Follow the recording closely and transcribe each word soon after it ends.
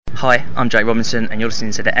Hi, I'm Jake Robinson and you're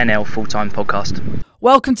listening to the NL Full-Time Podcast.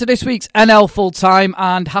 Welcome to this week's NL Full-Time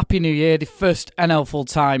and Happy New Year, the first NL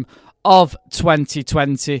Full-Time of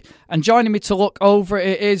 2020. And joining me to look over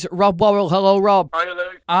it is Rob Worrell. Hello, Rob. Hi,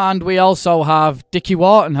 Luke. And we also have Dickie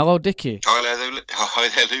Wharton. Hello, Dickie. Hi there, Luke.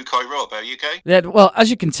 Hi, Rob. Are you okay? Yeah, well, as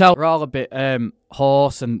you can tell, we're all a bit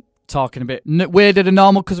hoarse and talking a bit weirder than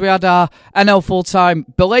normal because we had our NL Full-Time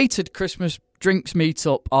belated Christmas drinks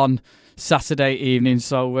meet-up on Saturday evening,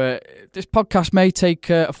 so this podcast may take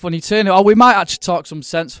a funny turn, or we might actually talk some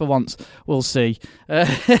sense for once. We'll see. You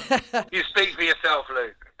speak for yourself,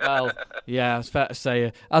 Luke. Well, yeah, it's fair to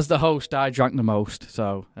say. As the host, I drank the most,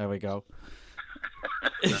 so there we go.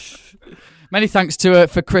 Many thanks to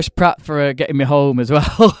for Chris Pratt for getting me home as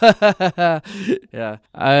well.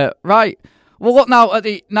 Yeah. Right. We'll look now at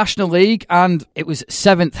the National League, and it was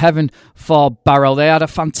seventh heaven for Barrow. They had a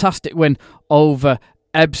fantastic win over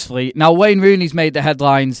Ebbsfleet. Now, Wayne Rooney's made the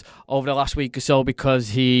headlines over the last week or so because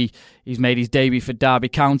he's made his debut for Derby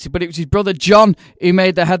County, but it was his brother John who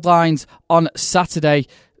made the headlines on Saturday.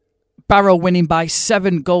 Barrow winning by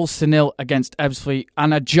 7-0 against Ebbsfleet,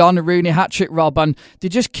 and a John Rooney hat-trick, Rob, and they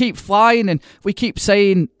just keep flying, and we keep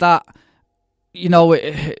saying that, you know,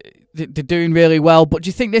 they're doing really well, but do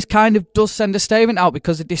you think this kind of does send a statement out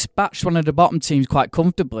because they dispatched one of the bottom teams quite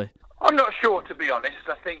comfortably? I'm not sure, to be honest.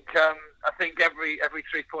 I think every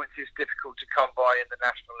 3 points is difficult to come by in the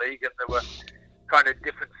National League, and there were kind of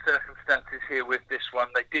different circumstances here with this one.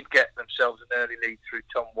 They did get themselves an early lead through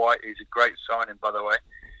Tom White, who's a great signing, by the way,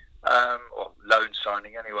 or loan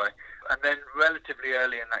signing anyway. And then relatively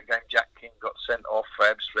early in that game, Jack King got sent off for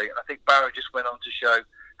Ebbsfleet, and I think Barrow just went on to show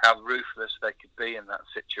how ruthless they could be in that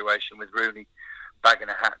situation, with Rooney bagging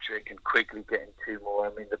a hat-trick and Quigley getting 2 more.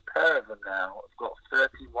 I mean, the pair of them now have got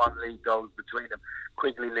 31 league goals between them.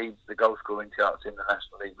 Quigley leads the goal-scoring charts in the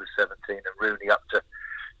National League with 17, and Rooney up to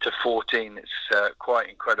 14. It's quite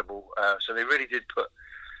incredible. So they really did put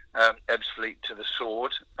Ebbsfleet to the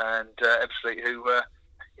sword, and Ebbsfleet, who,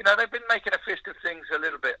 they've been making a fist of things a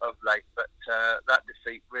little bit of late, but that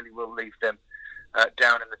defeat really will leave them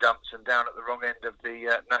down in the dumps and down at the wrong end of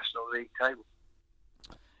the National League table.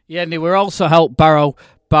 Yeah, and they were also helped, Barrow,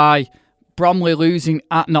 by Bromley losing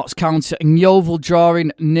at Notts County and Yeovil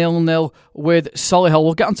drawing 0-0 with Solihull.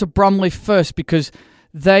 We'll get on to Bromley first because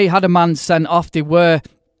they had a man sent off. They were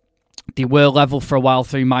level for a while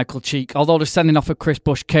through Michael Cheek, although the sending off of Chris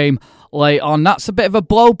Bush came late on. That's a bit of a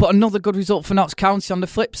blow, but another good result for Notts County on the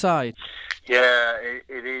flip side. Yeah,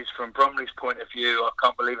 it is. From Bromley's point of view, I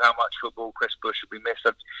can't believe how much football Chris Bush will be missed.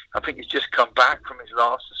 I think he's just come back from his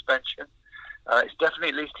last suspension. It's definitely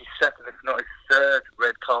at least his second, if not his third,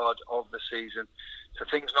 red card of the season. So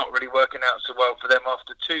things not really working out so well for them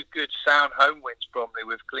after 2 good sound home wins, Bromley,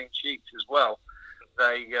 with clean sheets as well.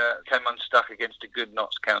 They came unstuck against a good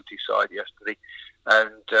Notts County side yesterday.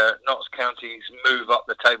 And Notts County's move up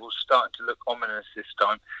the table is starting to look ominous this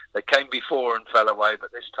time. They came before and fell away,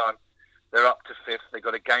 but this time they're up to 5th. They've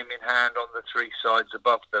got a game in hand on the 3 sides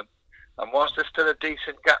above them. And whilst there's still a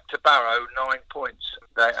decent gap to Barrow, 9 points,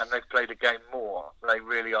 and they've played a game more, they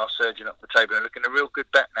really are surging up the table and looking a real good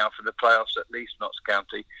bet now for the playoffs, at least Notts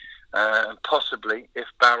County. And possibly, if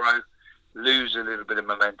Barrow lose a little bit of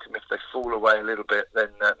momentum, if they fall away a little bit, then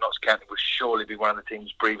Notts County will surely be one of the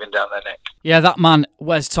teams breathing down their neck. Yeah, that man,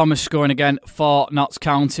 Wes Thomas, scoring again for Notts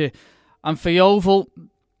County. And for Yeovil,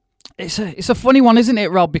 it's a funny one, isn't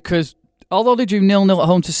it, Rob? Because although they drew 0-0 at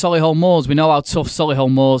home to Solihull Moors, we know how tough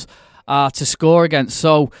Solihull Moors are to score against.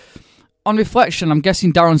 So, on reflection, I'm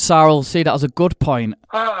guessing Darren Sarr will see that as a good point.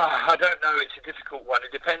 I don't know. It's a difficult one.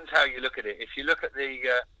 It depends how you look at it. If you look at the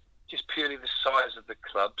just purely the size of the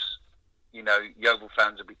clubs, Yeovil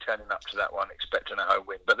fans will be turning up to that one expecting a home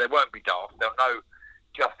win, but they won't be daft. They'll know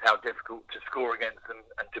just how difficult to score against them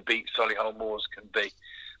and to beat Solihull Moors can be.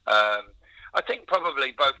 I think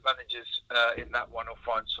probably both managers in that one will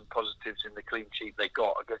find some positives in the clean sheet they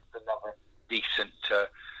got against another decent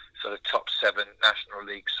sort of top 7 National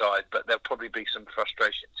League side, but there'll probably be some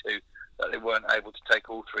frustration too that they weren't able to take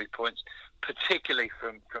all 3 points, particularly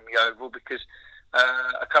from Yeovil, because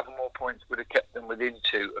a couple more points would have kept them within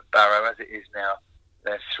 2 of Barrow. As it is now,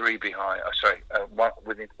 they're 3 behind.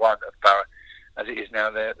 Within 1 of Barrow. As it is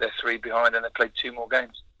now, they're 3 behind, and they played 2 more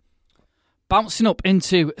games. Bouncing up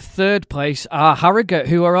into 3rd place are Harrogate,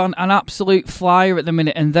 who are on an absolute flyer at the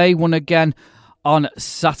minute, and they won again on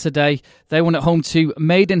Saturday. They won at home to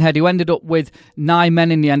Maidenhead, who ended up with 9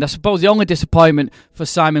 men in the end. I suppose the only disappointment for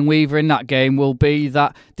Simon Weaver in that game will be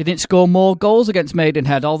that they didn't score more goals against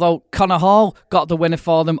Maidenhead, although Connor Hall got the winner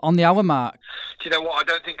for them on the hour mark. Do you know what? I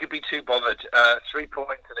don't think he'd be too bothered. 3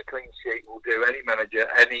 points and a clean sheet will do any manager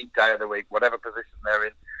any day of the week, whatever position they're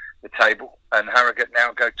in. table, and Harrogate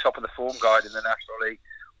now go top of the form guide in the National League.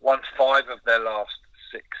 Won 5 of their last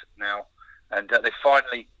 6 now, and they've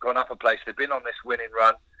finally gone up a place. They've been on this winning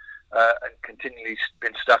run and continually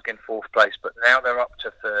been stuck in 4th place, but now they're up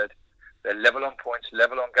to 3rd. They're level on points,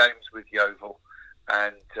 level on games with Yeovil,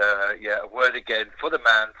 and a word again for the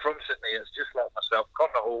man from St Neots, just like myself,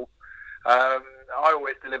 Connor Hall. I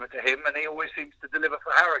always deliver to him, and he always seems to deliver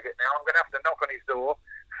for Harrogate now. I'm going to have to knock on his door,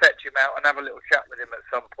 fetch him out, and have a little chat with him at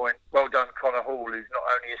some point. Well done, Connor Hall, who's not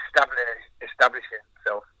only establishing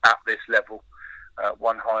himself at this level,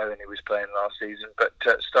 one higher than he was playing last season, but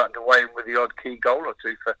starting to weigh in with the odd key goal or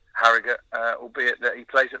two for Harrogate, albeit that he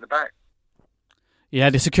plays at the back. Yeah,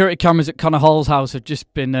 the security cameras at Connor Hall's house have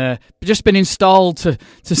just been installed to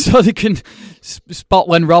so they can spot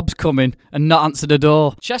when Rob's coming and not answer the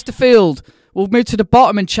door. Chesterfield, we'll move to the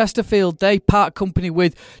bottom. In Chesterfield, they part company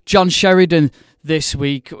with John Sheridan this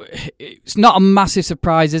week. It's not a massive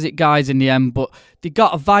surprise, is it, guys, in the end? But they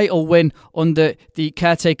got a vital win under the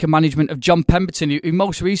caretaker management of John Pemberton, who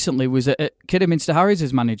most recently was at Kidderminster Harriers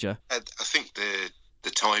as manager. I think the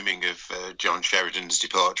timing of John Sheridan's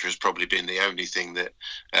departure has probably been the only thing that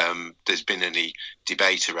there's been any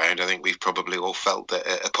debate around. I think we've probably all felt that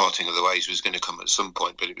a parting of the ways was going to come at some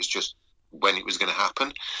point, but it was just when it was going to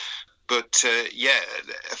happen. But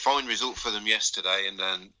a fine result for them yesterday, and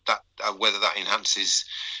then that whether that enhances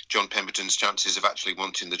John Pemberton's chances of actually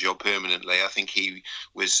wanting the job permanently. I think he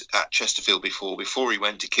was at Chesterfield before he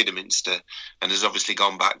went to Kidderminster, and has obviously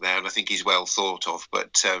gone back there, and I think he's well thought of.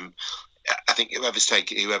 But I think whoever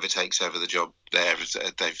takes over the job there,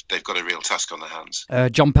 they've got a real task on their hands.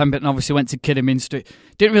 John Pemberton obviously went to Kidderminster. It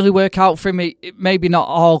didn't really work out for him. Maybe not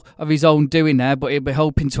all of his own doing there, but he'll be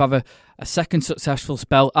hoping to have a second successful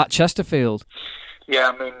spell at Chesterfield.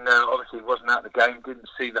 Yeah, I mean, obviously he wasn't at the game, didn't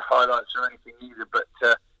see the highlights or anything either, but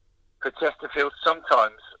for Chesterfield,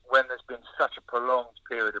 sometimes when there's been such a prolonged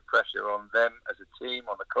period of pressure on them as a team,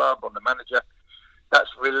 on the club, on the manager, that's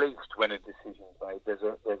released when a decision's made. There's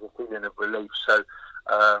a feeling of relief. So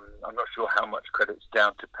I'm not sure how much credit's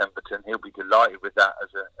down to Pemberton. He'll be delighted with that as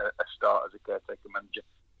a start as a caretaker manager.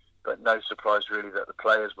 But no surprise really that the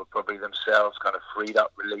players were probably themselves kind of freed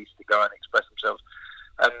up, released to go and express themselves.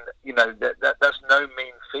 And that's no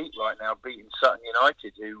mean feat right now, beating Sutton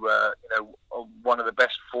United, who are one of the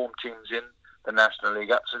best form teams in the National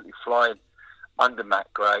League, absolutely flying under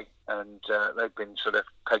Matt Gray, and they've been sort of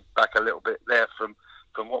pegged back a little bit there from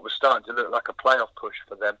what was starting to look like a playoff push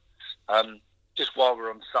for them. Just while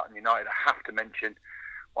we're on Sutton United, I have to mention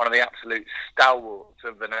one of the absolute stalwarts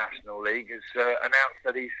of the National League has announced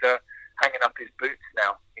that he's hanging up his boots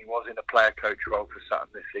now. He was in a player coach role for Sutton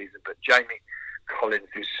this season, but Jamie Collins,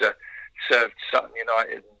 who's served Sutton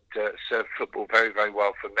United and served football very, very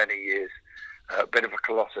well for many years, a bit of a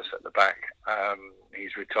colossus at the back.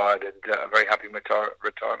 He's retired, and a very happy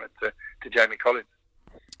retirement to Jamie Collins.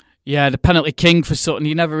 Yeah, the penalty king for Sutton.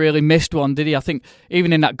 He never really missed one, did he? I think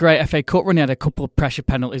even in that great FA Cup run, he had a couple of pressure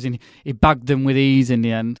penalties and he bagged them with ease in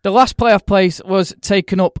the end. The last playoff place was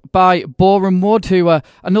taken up by Boreham Wood, who are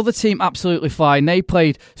another team absolutely flying. They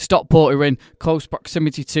played Stockport, who were in close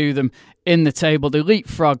proximity to them in the table. They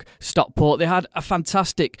leapfrog Stockport. They had a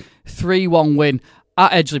fantastic 3-1 win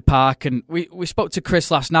at Edgeley Park, and we spoke to Chris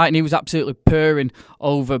last night, and he was absolutely purring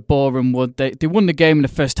over Boreham Wood. They won the game in the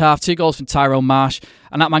first half, 2 goals from Tyrone Marsh,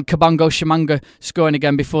 and that man Kabango Shamanga scoring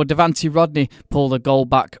again before Devante Rodney pulled a goal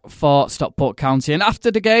back for Stockport County. And after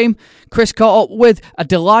the game, Chris caught up with a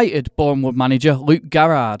delighted Boreham Wood manager, Luke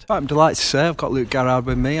Garrard. I'm delighted to say I've got Luke Garrard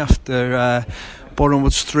with me after Boreham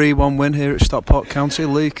Wood's 3-1 win here at Stockport County.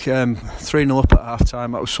 Luke, 3-0 up at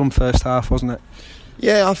half-time. That was some first half, wasn't it?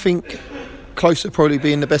 Yeah, I think close to probably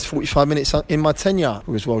being the best 45 minutes in my tenure. It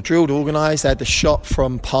was well drilled, organised. They had the shot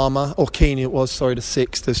from Palmer, or Keeney it was, the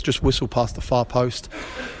sixth, that's just whistled past the far post.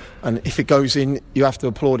 And if it goes in, you have to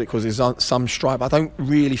applaud it because there's some stripe. I don't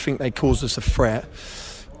really think they caused us a threat.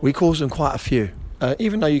 We caused them quite a few.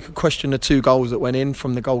 Even though you could question the 2 goals that went in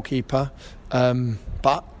from the goalkeeper.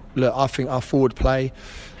 But look, I think our forward play,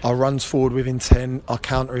 our runs forward with intent, our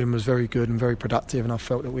countering was very good and very productive, and I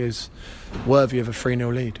felt that we was worthy of a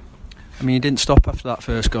 3-0 lead. I mean, you didn't stop after that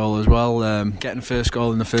first goal as well. Getting first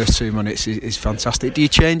goal in the first 2 minutes is fantastic. Do you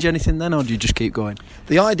change anything then, or do you just keep going?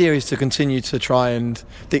 The idea is to continue to try and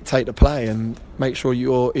dictate the play and make sure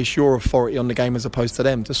it's your authority on the game as opposed to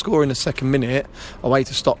them. To score in the second minute away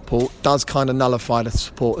to Stockport does kind of nullify the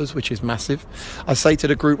supporters, which is massive. I say to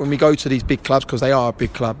the group when we go to these big clubs, because they are a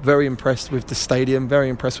big club, very impressed with the stadium, very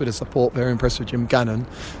impressed with the support, very impressed with Jim Gannon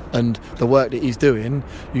and the work that he's doing.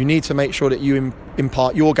 You need to make sure that you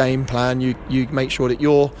impart your game plan. You make sure that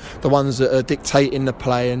you're the ones that are dictating the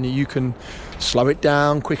play, and you can slow it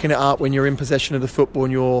down, quicken it up when you're in possession of the football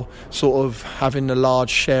and you're sort of having a large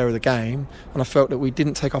share of the game. And I felt that we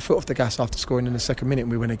didn't take our foot off the gas after scoring in the second minute,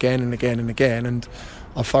 and we went again and again and again, and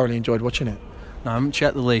I thoroughly enjoyed watching it. Now, I haven't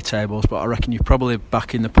checked the league tables, but I reckon you're probably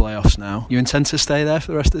back in the playoffs now. You intend to stay there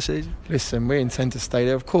for the rest of the season? Listen, we intend to stay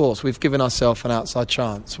there, of course. We've given ourselves an outside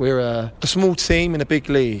chance. We're a small team in a big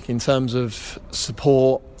league in terms of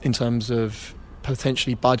support, in terms of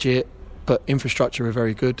potentially budget, but infrastructure are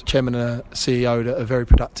very good. Chairman and CEO that are very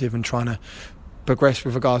productive and trying to progress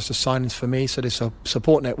with regards to signings for me, so this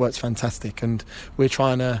support network's fantastic, and we're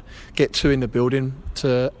trying to get two in the building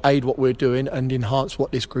to aid what we're doing and enhance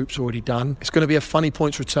what this group's already done. It's going to be a funny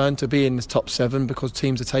points return to be in the top 7 because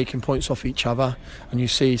teams are taking points off each other, and you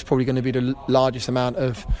see it's probably going to be the largest amount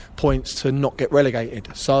of points to not get relegated.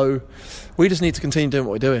 So we just need to continue doing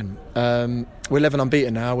what we're doing. We're 11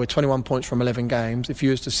 unbeaten now. We're 21 points from 11 games. If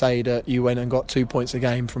you was to say that you went and got 2 points a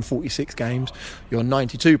game from 46 games, you're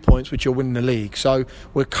 92 points, which you're winning the league. So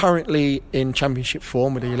we're currently in championship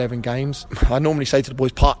form with the 11 games. I normally say to the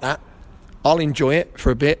boys, park that. I'll enjoy it for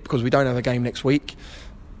a bit because we don't have a game next week.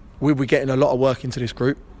 We'll be getting a lot of work into this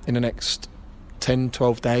group in the next 10,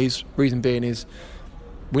 12 days. Reason being is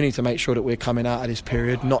we need to make sure that we're coming out of this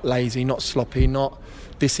period not lazy, not sloppy, not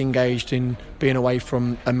disengaged in being away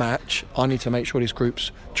from a match. I need to make sure this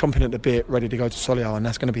group's chomping at the bit, ready to go to Solihull, and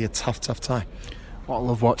that's going to be a tough time. What I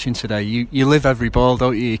love watching today, you live every ball,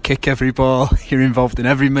 don't you? You kick every ball, you're involved in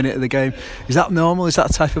every minute of the game. Is that normal? Is that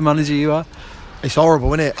the type of manager you are? It's horrible,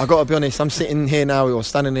 isn't it? I've got to be honest, I'm sitting here now or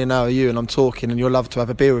standing here now with you and I'm talking and you'll love to have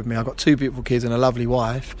a beer with me. I've got 2 beautiful kids and a lovely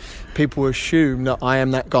wife. People assume that I am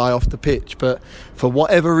that guy off the pitch, but for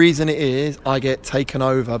whatever reason it is, I get taken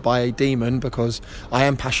over by a demon because I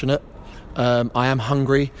am passionate, I am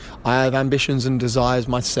hungry, I have ambitions and desires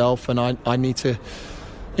myself, and I need to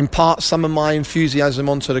impart some of my enthusiasm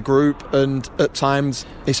onto the group, and at times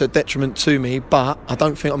it's a detriment to me, but I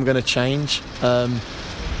don't think I'm going to change.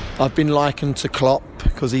 I've been likened to Klopp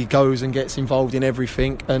because he goes and gets involved in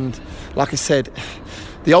everything, and like I said,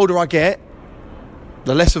 the older I get,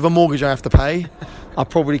 the less of a mortgage I have to pay. I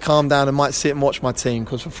probably calm down and might sit and watch my team,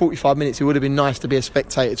 because for 45 minutes it would have been nice to be a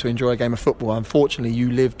spectator to enjoy a game of football. Unfortunately,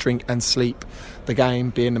 you live, drink and sleep the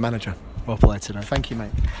game, being the manager. Well played today. Thank you,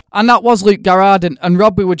 mate. And that was Luke Garrard. And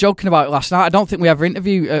Rob, we were joking about it last night. I don't think we ever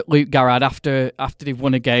interviewed Luke Garrard after they've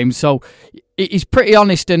won a game. So he's pretty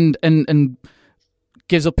honest and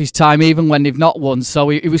gives up his time even when they've not won. So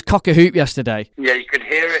he was cock-a-hoop yesterday. Yeah, you could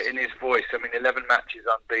hear it in his voice. I mean, 11 matches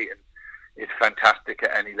unbeaten is fantastic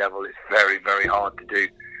at any level. It's very, very hard to do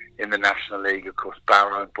in the National League. Of course,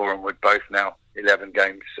 Barrow and Bournemouth both now 11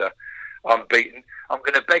 games unbeaten. I'm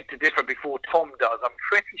going to beg to differ before Tom does. I'm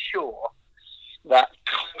pretty sure that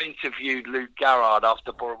Tom interviewed Luke Garrard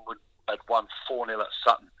after Bournemouth had won 4-0 at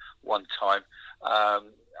Sutton one time.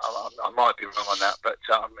 I might be wrong on that, but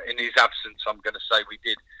in his absence, I'm going to say we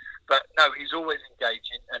did. But no, he's always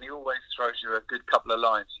engaging, and he always throws you a good couple of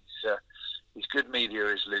lines. He's good media,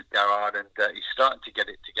 is Luke Garrard, and he's starting to get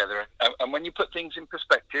it together. And when you put things in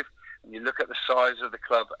perspective, and you look at the size of the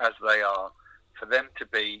club as they are, for them to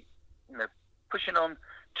be, pushing on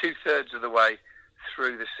 2/3 of the way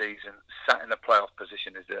through the season, sat in a playoff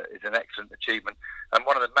position is an excellent achievement. And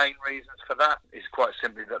one of the main reasons for that is quite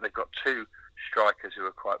simply that they've got 2 strikers who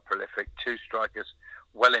are quite prolific, 2 strikers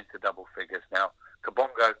well into double figures now.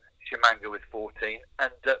 Kabongo Tshimanga with 14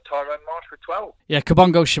 and Tyrone Marsh with 12. Yeah,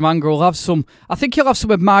 Kabongo Tshimanga will have some. I think he'll have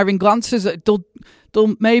some admiring glances.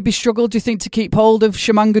 They'll maybe struggle, do you think, to keep hold of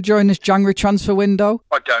Tshimanga during this January transfer window?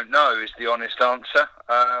 I don't know, is the honest answer.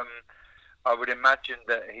 I would imagine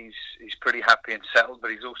that he's pretty happy and settled, but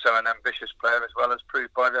he's also an ambitious player as well, as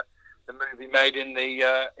proved by the move he made in the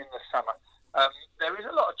summer. There is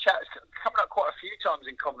a lot of chat coming up quite a few times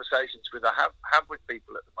in conversations I have with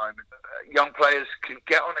people at the moment. Young players can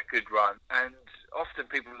get on a good run, and often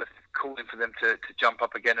people are calling for them to jump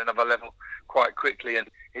up again another level quite quickly, and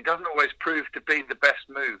it doesn't always prove to be the best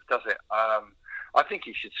move, does it? I think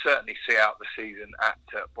he should certainly see out the season at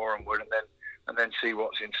Bournemouth and then see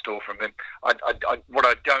what's in store from him. What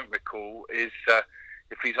I don't recall is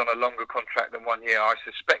if he's on a longer contract than 1 year. I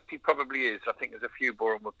suspect he probably is. I think there's a few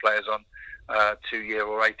Bournemouth players on 2-year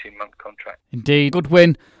or 18-month contract. Indeed. Good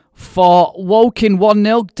win for Woking,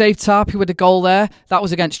 1-0. Dave Tarpey with a goal there. That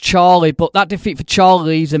was against Charlie, but that defeat for Charlie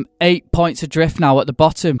leaves them 8 points adrift now at the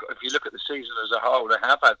bottom. If you look at the season as a whole, they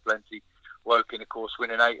have had plenty. Woking, of course,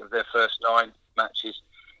 winning 8 of their first 9 matches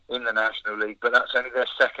in the National League, but that's only their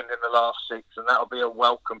second in the last 6, and that'll be a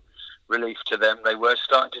welcome relief to them. They were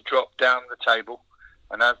starting to drop down the table,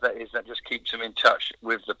 and as that is, that just keeps them in touch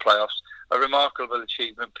with the playoffs. A remarkable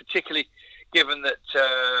achievement, particularly given that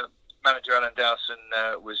manager Alan Dowson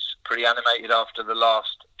was pretty animated after the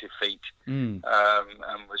last defeat and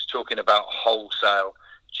was talking about wholesale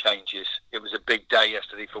changes. It was a big day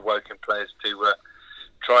yesterday for Woking players to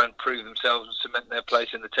try and prove themselves and cement their place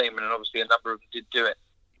in the team, and obviously a number of them did do it.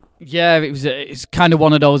 Yeah, it's kind of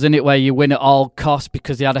one of those, isn't it, where you win at all costs,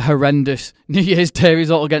 because they had a horrendous New Year's Day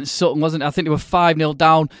result against Sutton, wasn't it? I think they were 5-0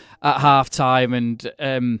 down at half-time, and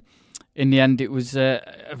in the end it was a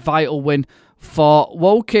vital win for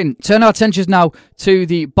Woking. Turn our attentions now to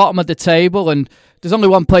the bottom of the table, and there's only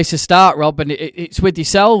one place to start, Rob, and it's with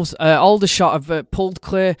yourselves. Aldershot have pulled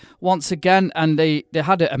clear once again, and they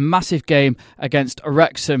had a massive game against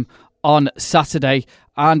Wrexham on Saturday,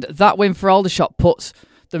 and that win for Aldershot puts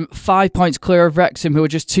them 5 points clear of Wrexham, who are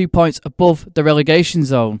just 2 points above the relegation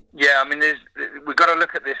zone. Yeah, I mean, we've got to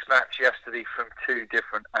look at this match yesterday from two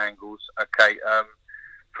different angles. Okay,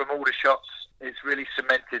 from Aldershot's, it's really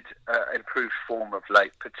cemented improved form of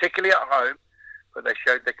late, particularly at home, but they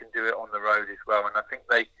showed they can do it on the road as well. And I think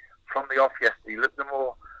they, from the off yesterday, looked the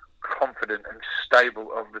more confident and stable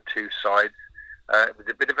of the two sides. It was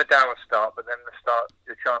a bit of a dour start, but then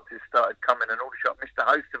the chances started coming, and Aldershot missed a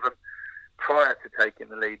host of them prior to taking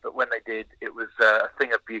the lead, but when they did, it was a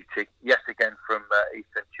thing of beauty. Yes, again from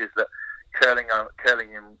Ethan Chislett, curling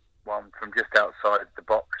in one from just outside the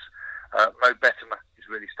box. Mo Bettimer is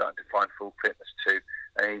really starting to find full fitness too,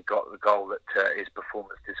 and he got the goal that his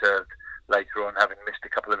performance deserved later on, having missed a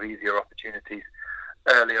couple of easier opportunities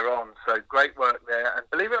earlier on. So great work there, and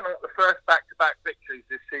believe it or not, the first back-to-back victories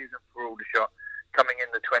this season for Aldershot, coming in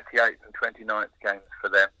the 28th and 29th games for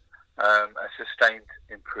them. A sustained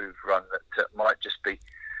improved run that might just be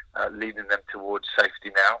leading them towards safety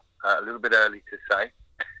now. A little bit early to say.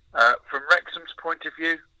 From Wrexham's point of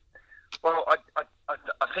view, well,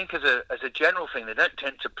 I think as a general thing, they don't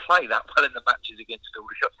tend to play that well in the matches against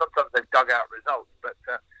Aldershot. Sometimes they've dug out results, but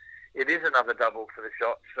it is another double for the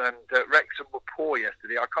Shots. And Wrexham were poor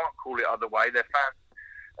yesterday. I can't call it other way. Their fans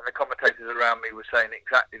and the commentators around me were saying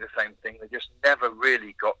exactly the same thing. They just never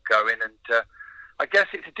really got going, and I guess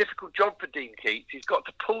it's a difficult job for Dean Keats. He's got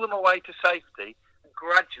to pull them away to safety, and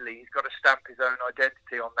gradually he's got to stamp his own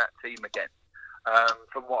identity on that team again.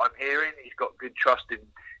 From what I'm hearing, he's got good trust in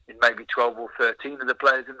maybe 12 or 13 of the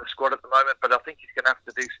players in the squad at the moment, but I think he's going to have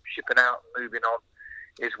to do some shipping out and moving on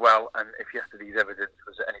as well, and if yesterday's evidence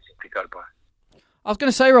was anything to go by. I was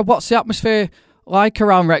going to say, Rob, what's the atmosphere like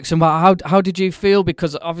around Wrexham? How did you feel?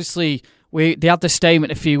 Because obviously they had the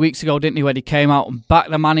statement a few weeks ago, didn't they, where they came out and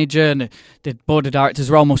backed the manager, and the board of directors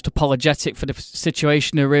were almost apologetic for the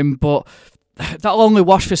situation they're in, but that'll only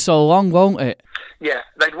wash for so long, won't it? Yeah,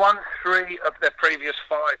 they'd won 3 of their previous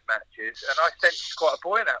 5 matches, and I sensed quite a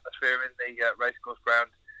buoyant atmosphere in the racecourse ground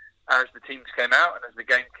as the teams came out and as the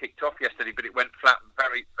game kicked off yesterday, but it went flat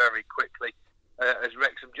very, very quickly as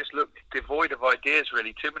Wrexham just looked devoid of ideas,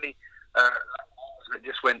 really. Too many that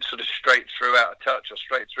just went sort of straight through out of touch or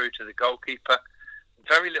straight through to the goalkeeper.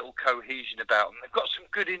 Very little cohesion about them. They've got some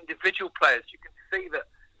good individual players. You can see that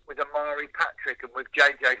with Amari Patrick and with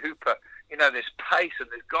JJ Hooper, you know, there's pace and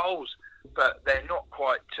there's goals, but they're not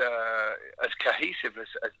quite as cohesive as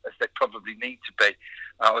they probably need to be.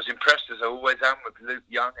 I was impressed, as I always am, with Luke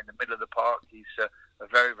Young in the middle of the park. He's a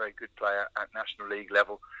very, very good player at National League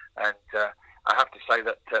level, and I have to say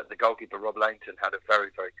that the goalkeeper, Rob Lainton, had a very,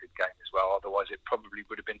 very good game as well. Otherwise, it probably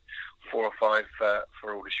would have been 4 or 5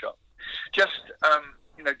 for Aldershot. Just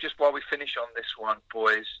while we finish on this one,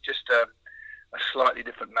 boys, just a slightly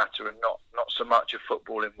different matter, and not so much of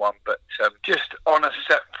football in one, but just on a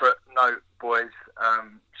separate note, boys,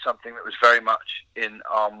 something that was very much in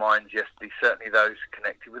our minds yesterday, certainly those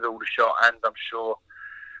connected with Aldershot, and I'm sure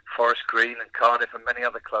Forest Green and Cardiff and many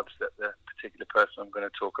other clubs that the particular person I'm going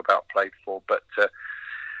to talk about played for. But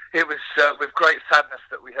it was with great sadness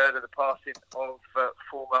that we heard of the passing of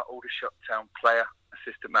former Aldershot Town player,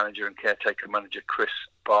 assistant manager and caretaker manager Chris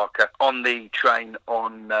Barker. On the train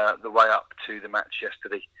on the way up to the match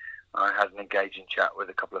yesterday, I had an engaging chat with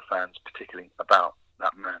a couple of fans, particularly about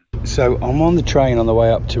that man. So I'm on the train on the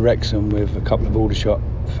way up to Wrexham with a couple of Aldershot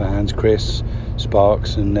fans, Chris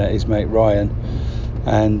Sparks and his mate Ryan,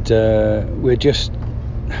 and we're just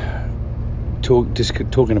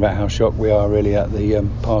talking about how shocked we are really at the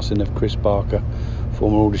passing of Chris Barker,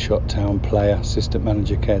 former Aldershot Town player, assistant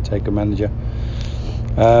manager, caretaker manager.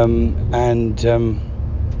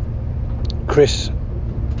 Chris,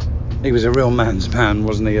 he was a real man's man,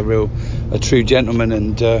 wasn't he? A true gentleman,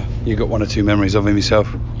 and you got 1 or 2 memories of him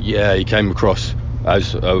yourself. Yeah, he came across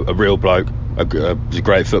as a real bloke. Was a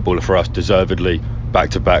great footballer for us, deservedly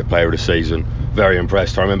back-to-back player of the season. Very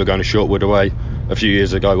impressed. I remember going to Shortwood away a few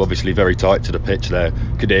years ago, obviously very tight to the pitch there,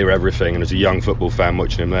 could hear everything, and as a young football fan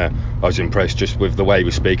watching him there, I was impressed just with the way he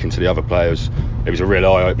was speaking to the other players. It was a real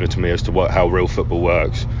eye-opener to me as to how real football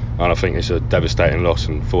works, and I think it's a devastating loss,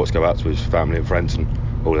 and thoughts go out to his family and friends and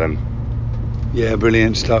all of them. Yeah,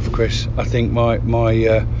 brilliant stuff, Chris. I think my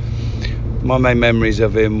main memories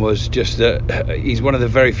of him was just that he's one of the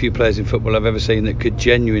very few players in football I've ever seen that could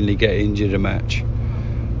genuinely get injured a match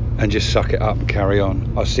and just suck it up and carry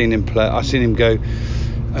on. I've seen him go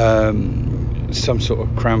some sort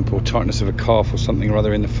of cramp or tightness of a calf or something or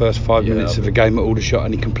other in the first 5 minutes of a game at Aldershot,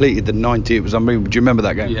 and he completed the 90. It was unbelievable. Do you remember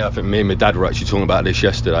that game? Yeah, I think me and my dad were actually talking about this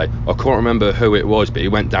yesterday. I can't remember who it was, but he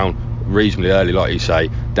went down reasonably early, like you say,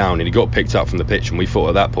 and he got picked up from the pitch, and we thought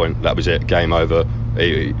at that point that was it, game over.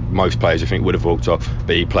 Most players I think would have walked off,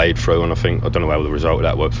 but he played through, and I don't know what the result of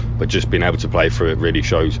that was, but just being able to play through it really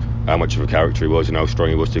shows how much of a character he was and how strong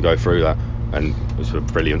he was to go through that, and it was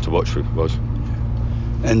brilliant to watch. It was.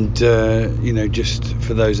 And just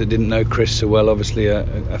for those that didn't know Chris so well, obviously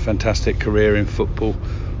a fantastic career in football,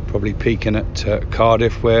 probably peaking at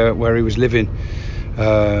Cardiff where he was living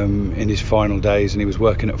in his final days, and he was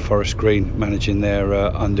working at Forest Green managing their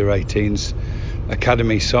under-18s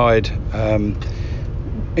academy side.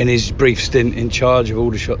 In his brief stint in charge of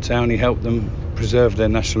Aldershot Town, he helped them preserve their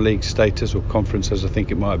National League status, or conference as I think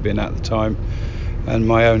it might have been at the time. And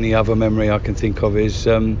my only other memory I can think of is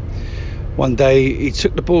one day he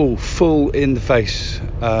took the ball full in the face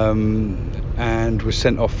and was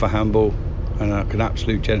sent off for handball, and an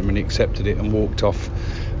absolute gentleman, he accepted it and walked off.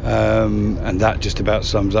 And that just about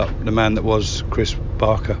sums up the man that was Chris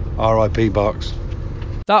Barker, R.I.P. Barks.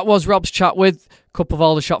 That was Rob's chat with a couple of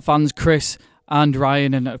Aldershot fans, Chris and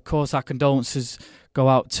Ryan, and of course our condolences go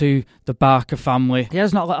out to the Barker family. He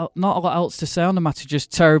has not a lot else to say on the matter, just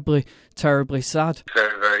terribly, terribly sad.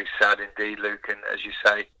 Very, very sad indeed, Luke, and as you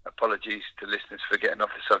say, apologies to listeners for getting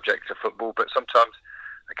off the subject of football, but sometimes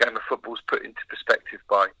a game of football is put into perspective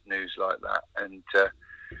by news like that, and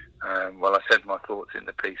well, I said my thoughts in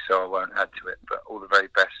the piece, so I won't add to it, but all the very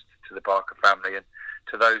best to the Barker family and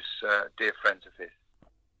to those dear friends of his.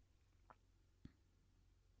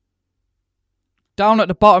 Down at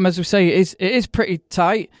the bottom, as we say, it is pretty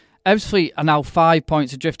tight. Ebbsfleet are now 5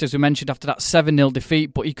 points adrift, as we mentioned, after that 7-0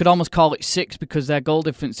 defeat, but you could almost call it 6 because their goal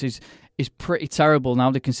difference is pretty terrible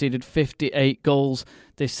now. They conceded 58 goals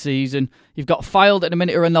this season. You've got Fylde at the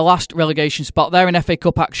minute, are in the last relegation spot. They're in FA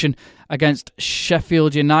Cup action against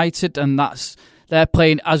Sheffield United, and they're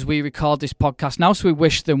playing as we record this podcast now, so we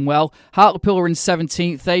wish them well. Hartlepool are in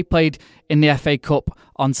 17th. They played in the FA Cup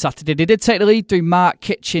on Saturday. They did take the lead through Mark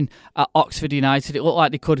Kitchen at Oxford United. It looked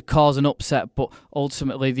like they could cause an upset, but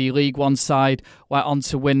ultimately the League One side went on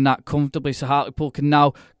to win that comfortably, so Hartlepool can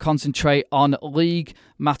now concentrate on league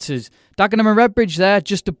matters. Dagenham and Redbridge there,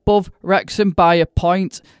 just above Wrexham by a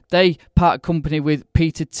point. They parted company with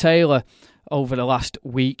Peter Taylor over the last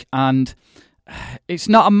week, and it's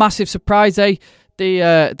not a massive surprise. They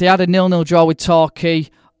had a 0-0 draw with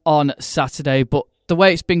Torquay on Saturday, but the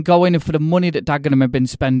way it's been going and for the money that Dagenham have been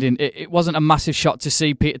spending, it wasn't a massive shock to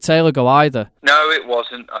see Peter Taylor go either. No, it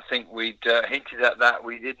wasn't. I think we'd hinted at that.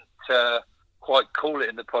 We didn't quite call it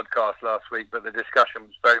in the podcast last week, but the discussion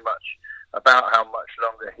was very much about how much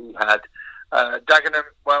longer he had. Dagenham,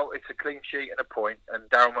 well, it's a clean sheet and a point, and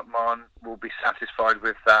Daryl McMahon will be satisfied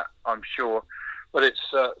with that, I'm sure. But it's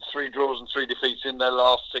 3 draws and 3 defeats in their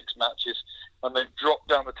last 6 matches, and they've dropped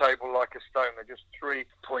down the table like a stone. They're just 3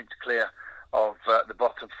 points clear of the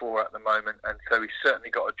bottom 4 at the moment, and so he's certainly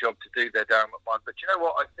got a job to do there, Darren McMahon. But you know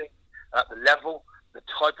what? I think at the level, the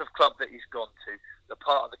type of club that he's gone to, the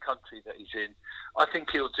part of the country that he's in, I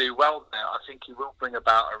think he'll do well there. I think he will bring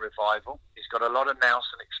about a revival. He's got a lot of nous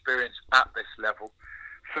and experience at this level.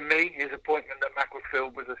 For me, his appointment at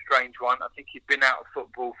Macclesfield was a strange one. I think he'd been out of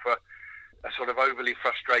football for a sort of overly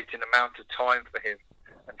frustrating amount of time for him,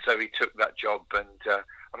 and so he took that job. And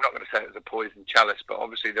I'm not going to say it was a poison chalice, but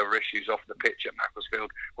obviously there were issues off the pitch at Macclesfield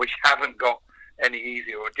which haven't got any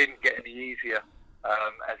easier, or didn't get any easier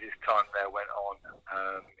as his time there went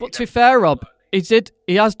on. But to be fair, Rob,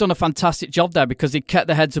 he has done a fantastic job there because he kept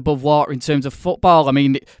their heads above water in terms of football. I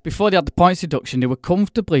mean, before they had the points deduction, they were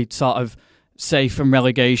comfortably sort of safe from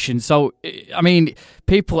relegation. So, I mean,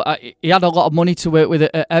 he had a lot of money to work with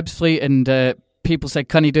at Ebbsfleet, and people said,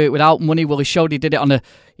 can he do it without money? Well, he showed he did it on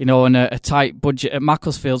a tight budget at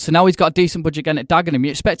Macclesfield. So now he's got a decent budget again at Dagenham.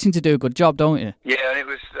 You expect him to do a good job, don't you? Yeah, and it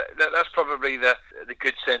was that's probably the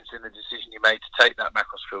good sense in the decision he made to take that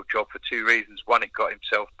Macclesfield job for 2 reasons. One, it got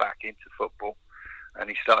himself back into football, and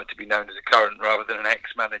he started to be known as a current rather than an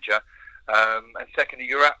ex-manager. And secondly,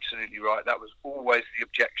 you're absolutely right. That was always the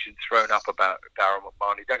objection thrown up about Daryl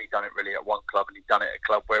McMahon. He'd only done it really at one club, and he'd done it at a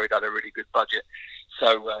club where he'd had a really good budget.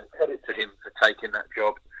 So credit to him for taking that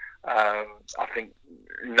job. I think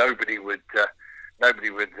nobody would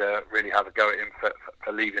really have a go at him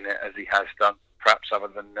for leaving it as he has done, perhaps other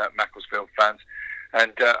than Macclesfield fans.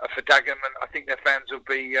 And for Dagenham, I think their fans will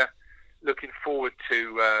be looking forward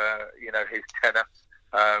to his tenure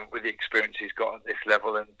with the experience he's got at this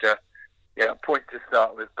level. And point to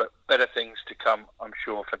start with, but better things to come, I'm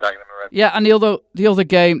sure, for Dagenham and Redmond. Yeah, and the other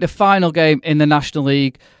game, the final game in the National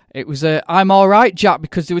League, it was I'm all right, Jack,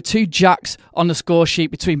 because there were two Jacks on the score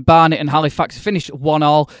sheet between Barnet and Halifax. It finished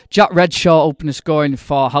 1-1. Jack Redshaw opened the scoring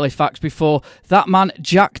for Halifax before that man,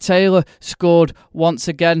 Jack Taylor, scored once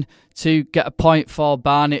again to get a point for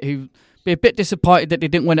Barnet, who be a bit disappointed that they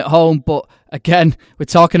didn't win at home. But again, we're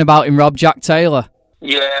talking about him, Rob, Jack Taylor.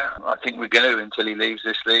 Yeah, I think we're going to until he leaves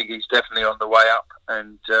this league. He's definitely on the way up.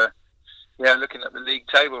 And, looking at the league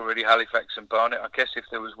table, really, Halifax and Barnet, I guess if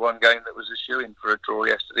there was one game that was a shoo-in for a draw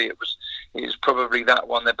yesterday, it was probably that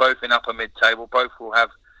one. They're both in upper mid-table. Both will have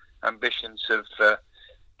ambitions of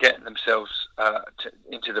getting themselves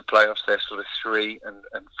into the playoffs. They're sort of 3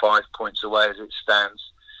 and 5 points away as it stands.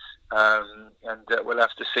 We'll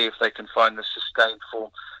have to see if they can find the sustained form.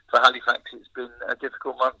 For Halifax, it's been a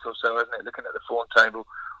difficult month or so, hasn't it? Looking at the form table,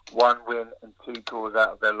 1 win and 2 draws out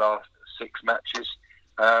of their last 6 matches.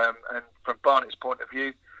 And from Barnet's point of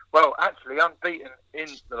view, well, actually unbeaten in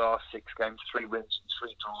the last 6 games, 3 wins and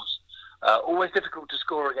 3 draws. Always difficult to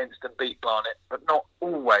score against and beat Barnet, but not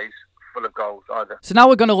always full of goals either. So now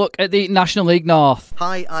we're going to look at the National League North.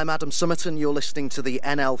 Hi, I'm Adam Summerton. You're listening to the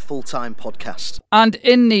NL Full-Time Podcast. And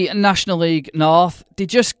in the National League North, they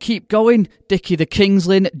just keep going. Dickie, the Kings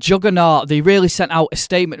Lynn juggernaut, they really sent out a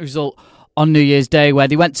statement result on New Year's Day where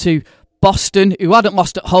they went to Boston, who hadn't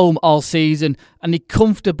lost at home all season, and they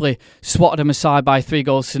comfortably swatted them aside by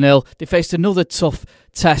 3-0. They faced another tough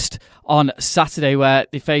test on Saturday where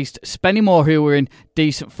they faced Spennymoor, who were in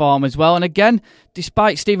decent form as well. And again,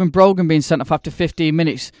 despite Stephen Brogan being sent off after 15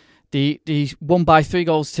 minutes, they won by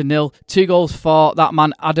 3-0. 2 goals for that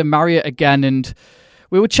man, Adam Marriott, again. And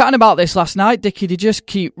we were chatting about this last night, Dickie. They just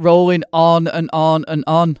keep rolling on and on and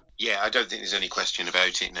on. Yeah, I don't think there's any question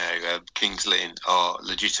about it now. Kings Lynn are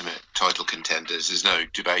legitimate title contenders. There's no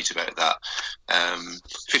debate about that.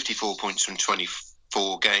 54 points from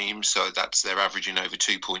 24 games, so they're averaging over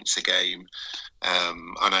 2 points a game.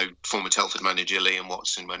 I know former Telford manager Liam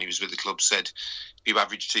Watson, when he was with the club, said if you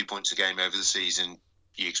average 2 points a game over the season,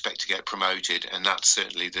 you expect to get promoted, and that's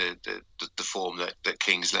certainly the form that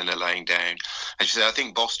Kings Lynn are laying down. As you say, I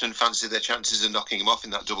think Boston fancied their chances of knocking them off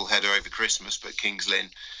in that double header over Christmas, but Kings Lynn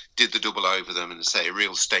did the double over them, and say a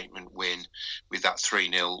real statement win with that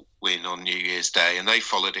 3-0 win on New Year's Day, and they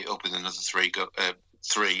followed it up with another 3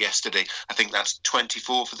 yesterday. I think that's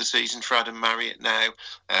 24 for the season for Adam Marriott now.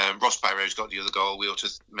 Ross Barrow's got the other goal. We ought to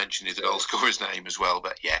mention the goal scorer's name as well,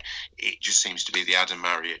 but yeah, it just seems to be the Adam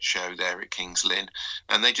Marriott show there at Kings Lynn,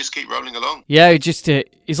 and they just keep rolling along. Yeah,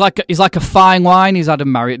 he's like a fine wine. He's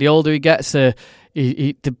Adam Marriott. The older he gets, the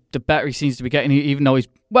better he seems to be getting. Even though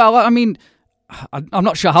I'm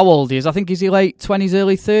not sure how old he is. I think he's late 20s,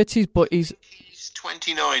 early 30s, but he's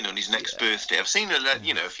 29 on his next birthday. I've seen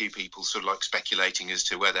a few people sort of like speculating as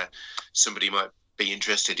to whether somebody might be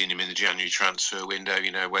interested in him in the January transfer window.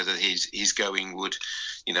 Whether his going would,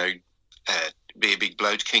 be a big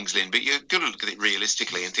blow to Kings Lynn. But you've got to look at it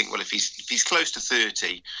realistically and think, well, if he's close to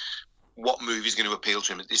 30, what move is going to appeal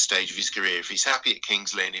to him at this stage of his career? If he's happy at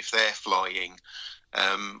Kings Lynn, if they're flying,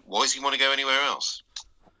 why does he want to go anywhere else?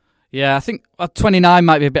 Yeah, I think 29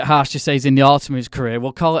 might be a bit harsh to say he's in the autumn of his career.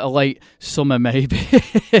 We'll call it a late summer, maybe.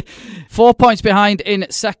 4 points behind in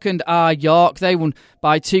second are York. They won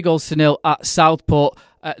by 2-0 at Southport.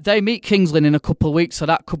 They meet Kings Lynn in a couple of weeks, so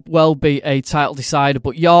that could well be a title decider.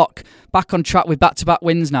 But York back on track with back-to-back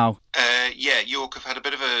wins now. York have had a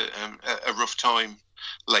bit of a rough time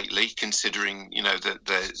lately, considering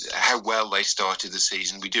how well they started the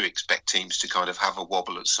season. We do expect teams to kind of have a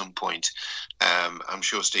wobble at some point. I'm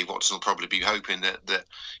sure Steve Watson will probably be hoping that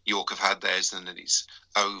York have had theirs and that it's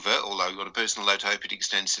over, although on a personal note I hope it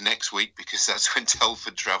extends to next week, because that's when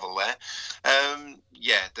Telford travel there.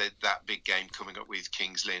 That big game coming up with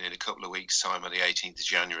Kings Lynn in a couple of weeks' time on the 18th of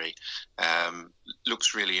January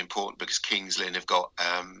looks really important, because Kings Lynn have got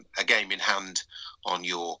a game in hand on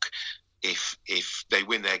York. If they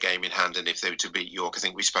win their game in hand, and if they were to beat York, I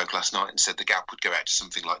think we spoke last night and said the gap would go out to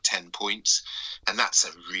something like 10 points. And that's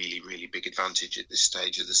a really, really big advantage at this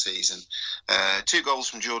stage of the season. 2 goals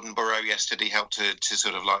from Jordan Burrow yesterday helped to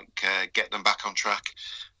sort of get them back on track.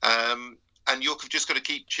 And York have just got to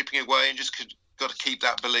keep chipping away and just got to keep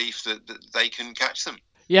that belief that they can catch them.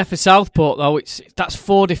 Yeah, for Southport though, that's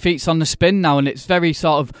 4 defeats on the spin now, and it's very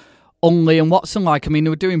sort of Unley and Watson like. I mean, they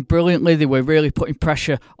were doing brilliantly. They were really putting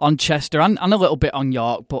pressure on Chester and a little bit on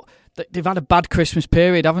York, but they've had a bad Christmas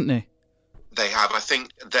period, haven't they? They have. I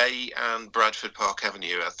think they and Bradford Park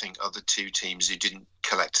Avenue, I think, are the 2 teams who didn't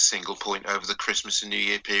collect a single point over the Christmas and New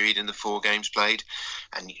Year period in the 4 games played.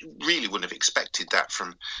 And you really wouldn't have expected that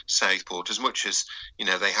from Southport, as much as,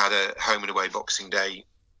 they had a home and away Boxing Day,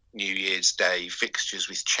 New Year's Day fixtures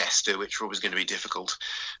with Chester, which were always going to be difficult.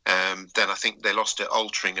 Then I think they lost at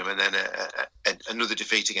Altrincham, and then another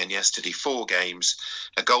defeat again yesterday. 4 games,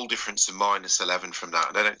 a goal difference of -11 from that.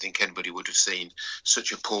 And I don't think anybody would have seen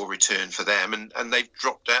such a poor return for them. And they've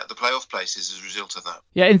dropped out of the playoff places as a result of that.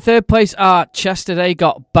 Yeah, in 3rd place are Chester. They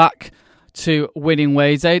got back to winning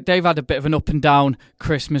ways. They've had a bit of an up and down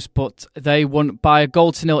Christmas, but they won by a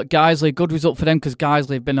 0-0 at Guiseley. Good result for them because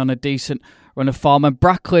Guiseley have been on a decent run of form, and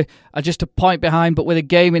Brackley are just a point behind, but with a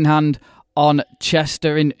game in hand on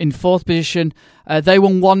Chester in 4th position. They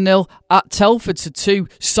won 1-0 at Telford, so 2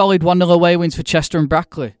 solid 1-0 away wins for Chester and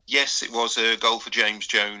Brackley. Yes, it was a goal for James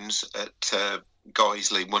Jones at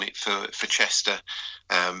Guiseley, won it for Chester.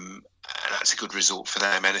 And that's a good result for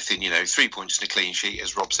them. Anything, 3 points and a clean sheet,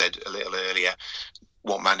 as Rob said a little earlier.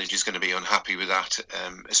 What manager's going to be unhappy with that,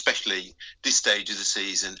 especially this stage of the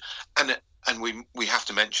season? And we have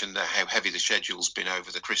to mention how heavy the schedule's been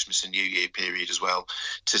over the Christmas and New Year period as well.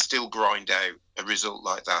 To still grind out a result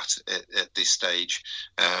like that at this stage,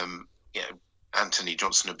 Anthony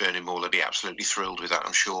Johnson and Bernard Moore will be absolutely thrilled with that,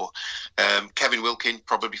 I'm sure. Kevin Wilkin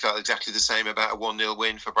probably felt exactly the same about a 1-0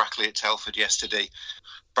 win for Brackley at Telford yesterday.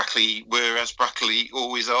 Brackley were as Brackley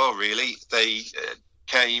always are, really. They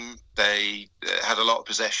came, they had a lot of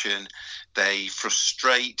possession, they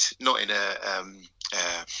frustrate, not in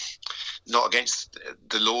not against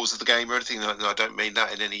the laws of the game or anything. I don't mean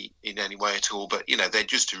that in any way at all. But they're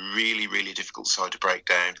just a really, really difficult side to break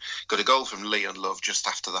down. Got a goal from Leon Love just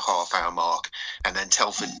after the half-hour mark, and then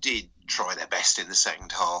Telford did try their best in the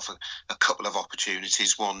second half. A couple of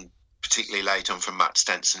opportunities, one particularly late on from Matt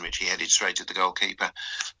Stenson, which he headed straight at the goalkeeper.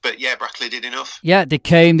 But yeah, Brackley did enough. Yeah, they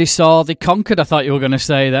came, they saw, they conquered, I thought you were going to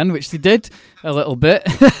say then, which they did a little bit.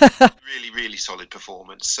 Really, really solid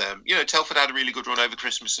performance. Telford had a really good run over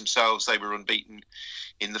Christmas themselves. They were unbeaten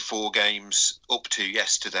in the 4 games up to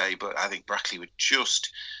yesterday, but I think Brackley were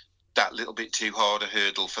just that little bit too hard a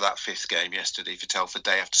hurdle for that 5th game yesterday for Telford.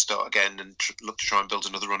 They have to start again and look to try and build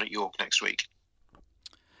another run at York next week.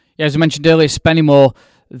 Yeah, as I mentioned earlier, Spennymoor,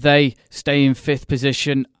 they stay in 5th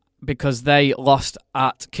position because they lost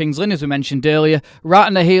at Kings Lynn, as we mentioned earlier. Right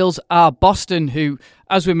on the heels are Boston, who,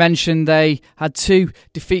 as we mentioned, they had 2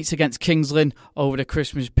 defeats against Kings Lynn over the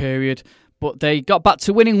Christmas period, but they got back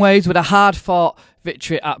to winning ways with a hard-fought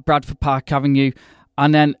victory at Bradford Park Avenue.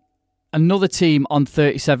 And then another team on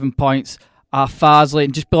 37 points are Farsley,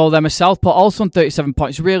 and just below them are Southport, also on 37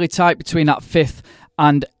 points. Really tight between that 5th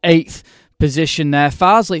and 8th position there.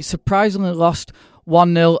 Farsley surprisingly lost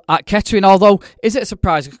 1-0 at Kettering, although is it a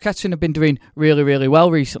surprise? Because Kettering have been doing really, really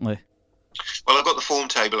well recently. Well, I've got the form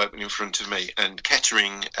table open in front of me, and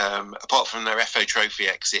Kettering, apart from their FA Trophy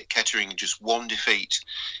exit, Kettering just 1 defeat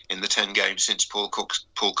in the 10 games since Paul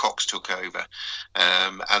Cox took over.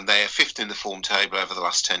 And they are 5th in the form table over the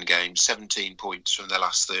last 10 games, 17 points from their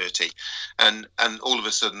last 30. And all of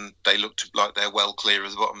a sudden, they looked like they're well clear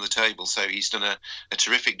of the bottom of the table. So he's done a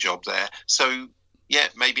terrific job there. So yeah,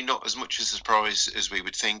 maybe not as much a surprise as we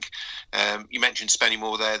would think. You mentioned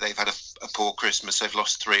Spennymoor there. They've had a poor Christmas. They've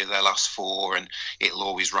lost 3 of their last 4, and it'll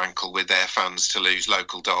always rankle with their fans to lose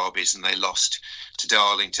local derbies. And they lost to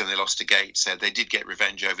Darlington. They lost to Gateshead. They did get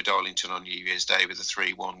revenge over Darlington on New Year's Day with a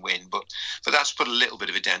 3-1 win. But that's put a little bit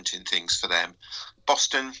of a dent in things for them.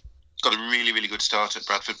 Boston got a really, really good start at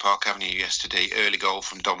Bradford Park Avenue yesterday. Early goal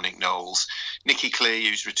from Dominic Knowles. Nicky Clear,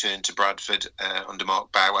 who's returned to Bradford under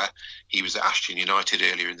Mark Bauer. He was at Ashton United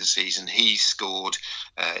earlier in the season. He scored,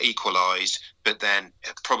 equalised, but then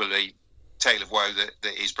probably tale of woe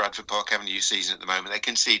that is Bradford Park Avenue season at the moment. They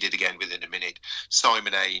conceded again within a minute.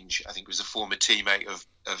 Simon Ainge, I think, was a former teammate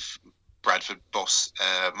of Bradford boss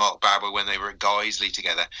Mark Bauer when they were at Guiseley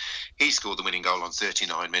together. He scored the winning goal on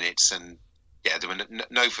 39 minutes, and yeah, there were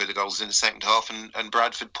no further goals in the second half, and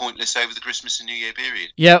Bradford pointless over the Christmas and New Year period.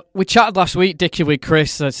 Yeah, we chatted last week, Dickie, with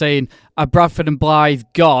Chris, saying, are Bradford and Blythe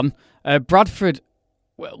gone? Bradford,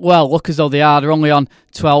 well, look as though they are. They're only on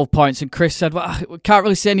 12 points. And Chris said, well, we can't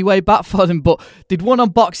really see any way back for them, but they'd won on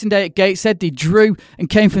Boxing Day at Gateshead. They drew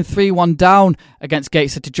and came from 3-1 down against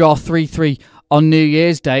Gateshead to draw 3-3 on New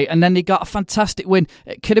Year's Day, and then they got a fantastic win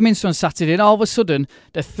at Kidderminster on Saturday, and all of a sudden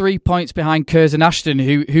they're 3 points behind Curzon Ashton,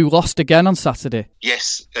 who lost again on Saturday.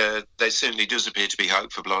 Yes, there certainly does appear to be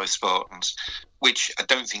hope for Blyth Spartans, which I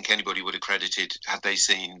don't think anybody would have credited had they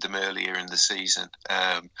seen them earlier in the season.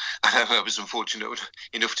 I was unfortunate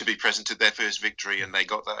enough to be present at their first victory, and they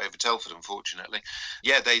got that over Telford, unfortunately.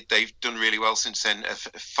 Yeah, they've done really well since then.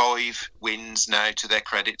 5 wins now to their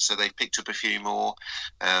credit, so they've picked up a few more.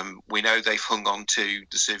 We know they've hung on to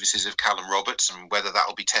the services of Callum Roberts, and whether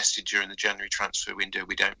that'll be tested during the January transfer window,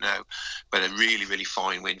 we don't know. But a really, really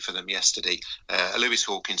fine win for them yesterday. A Lewis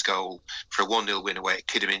Hawkins goal for a 1-0 win away at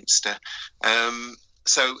Kidderminster.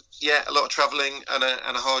 So, yeah, a lot of travelling and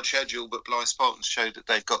a hard schedule, but Blyth Spartans showed that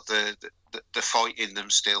they've got the fight in them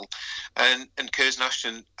still. And Curzon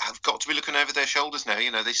Ashton have got to be looking over their shoulders now.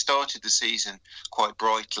 You know, they started the season quite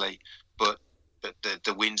brightly, but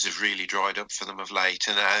the wins have really dried up for them of late.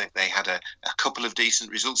 And I think they had a couple of decent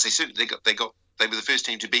results. They were the first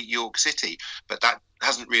team to beat York City, but that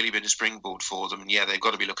hasn't really been a springboard for them. And, yeah, they've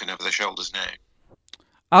got to be looking over their shoulders now.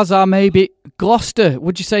 As are maybe Gloucester.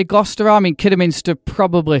 Would you say Gloucester? I mean, Kidderminster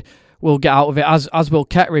probably will get out of it, as will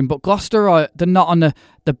Kettering. But Gloucester, they're not on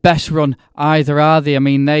the best run either, are they? I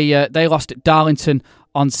mean, they lost at Darlington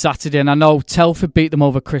on Saturday, and I know Telford beat them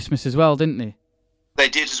over Christmas as well, didn't they? They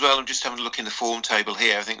did as well. I'm just having a look in the form table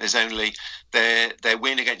here. I think there's only their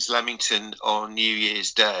win against Leamington on New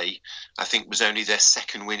Year's Day, I think, was only their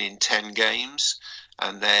second win in 10 games.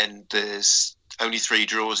 And then there's only 3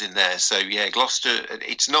 draws in there. So, yeah, Gloucester,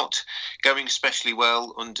 it's not going especially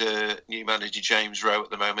well under new manager James Rowe at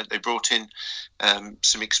the moment. They brought in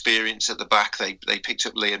some experience at the back. They picked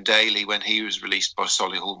up Liam Daly when he was released by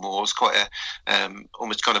Solihull Moors. Quite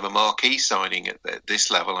almost kind of a marquee signing at this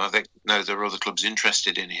level. I think there are other clubs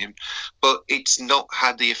interested in him. But it's not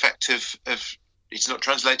had the effect of it's not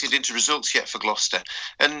translated into results yet for Gloucester.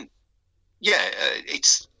 And yeah,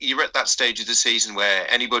 you're at that stage of the season where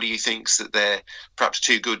anybody who thinks that they're perhaps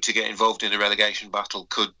too good to get involved in a relegation battle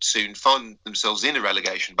could soon find themselves in a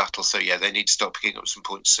relegation battle. So, yeah, they need to start picking up some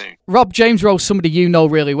points soon. Rob, James Rowe, somebody you know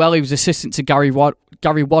really well. He was assistant to Gary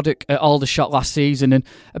Waddock at Aldershot last season. And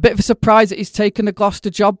a bit of a surprise that he's taken the Gloucester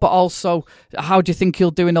job, but also how do you think he'll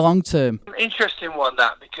do in the long term? Interesting one,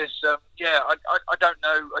 that, because, I don't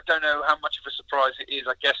know how much of a surprise it is.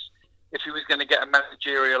 I guess if he was going to get a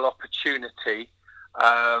managerial opportunity,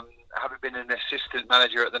 having been an assistant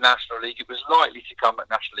manager at the National League, it was likely to come at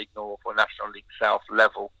National League North or National League South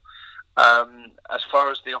level. As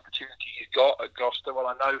far as the opportunity he's got at Gloucester, well,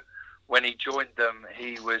 I know when he joined them,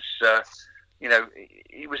 he was,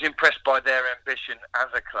 he was impressed by their ambition as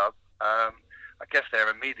a club. I guess their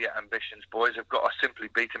immediate ambitions, boys, have got to simply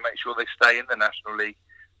be to make sure they stay in the National League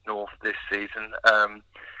North this season.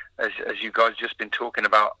 As you guys just been talking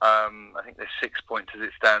about, I think there's 6 points as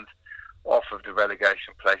it stands off of the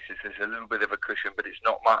relegation places. There's a little bit of a cushion, but it's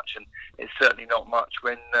not much, and it's certainly not much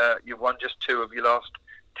when you've won just 2 of your last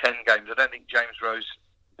 10 games. I don't think James Rowe's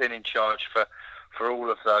been in charge for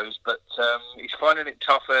all of those, but he's finding it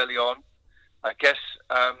tough early on. I guess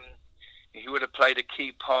he would have played a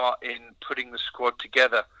key part in putting the squad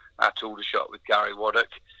together at Aldershot with Gary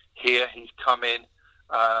Waddock. Here he's come in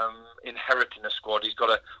inheriting a squad. He's got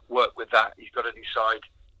to work with that. He's got to decide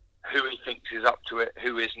who he thinks is up to it,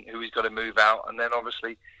 who isn't, who he's got to move out, and then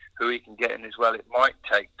obviously who he can get in as well. It might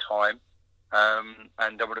take time,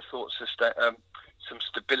 and I would have thought some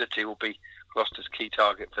stability will be Gloucester's key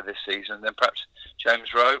target for this season. And then perhaps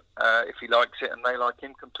James Rowe, if he likes it and they like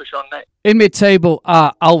him, can push on next. In mid-table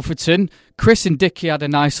are Alfreton. Chris and Dickie had a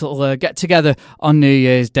nice little get-together on New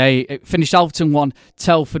Year's Day. It finished Alfreton 1,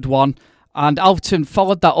 Telford 1. And Alfreton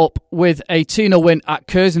followed that up with a 2-0 win at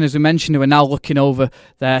Curzon, as we mentioned, who are now looking over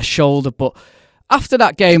their shoulder. But after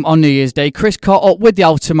that game on New Year's Day, Chris caught up with the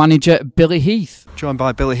Alfreton manager, Billy Heath. Joined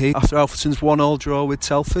by Billy Heath after Alfreton's 1-1 draw with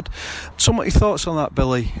Telford. What are your thoughts on that,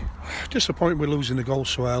 Billy? Disappointed with losing the goal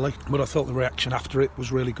so early, but I thought the reaction after it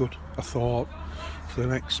was really good. I thought for the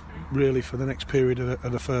next period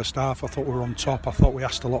of the first half, I thought we were on top. I thought we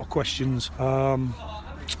asked a lot of questions.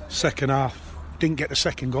 Second half, didn't get the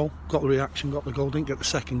second goal, got the reaction, got the goal, didn't get the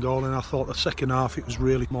second goal, and I thought the second half it was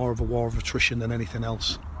really more of a war of attrition than anything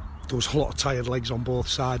else. There was a lot of tired legs on both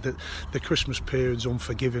sides. That the Christmas period's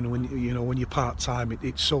unforgiving. When you're part-time,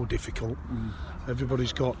 it's so difficult.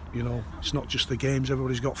 Everybody's got, it's not just the games,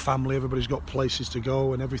 everybody's got family, everybody's got places to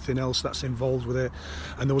go and everything else that's involved with it.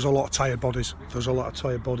 And there was a lot of tired bodies.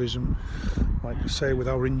 And like I say, with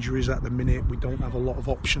our injuries at the minute, we don't have a lot of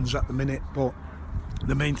options at the minute, but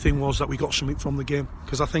the main thing was that we got something from the game,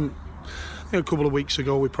 because I think a couple of weeks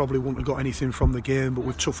ago we probably wouldn't have got anything from the game, but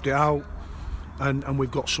we've toughed it out and we've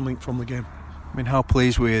got something from the game. I mean, how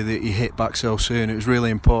pleased were you that you hit back so soon? It was really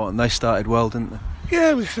important. They started well, didn't they?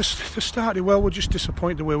 Yeah, they started well. We're just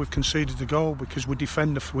disappointed the way we've conceded the goal, because we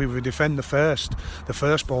defend the first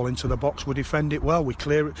ball into the box. We defend it well. We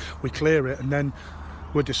clear it, and then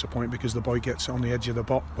we're disappointed because the boy gets it on the edge of the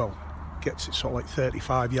box. Well, gets it sort of like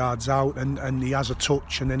 35 yards out, and he has a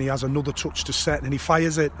touch, and then he has another touch to set, and he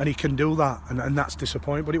fires it, and he can do that, and that's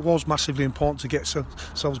disappointing. But it was massively important to get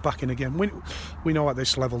ourselves back in again. We know at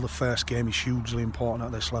this level the first game is hugely important.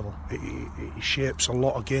 At this level, it shapes a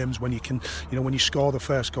lot of games when you can, when you score the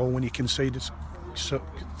first goal, when you concede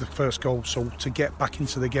the first goal. So to get back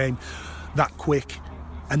into the game that quick.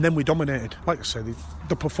 And then we dominated. Like I said,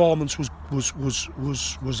 the performance was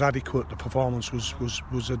adequate. The performance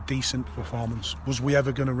was a decent performance. Was we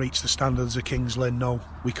ever going to reach the standards of Kings Lynn? No,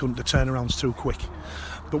 we couldn't. The turnaround's too quick.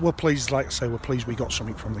 But we're pleased, like I say, we're pleased we got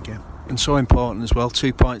something from the game. And so important as well.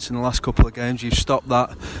 2 points in the last couple of games. You've stopped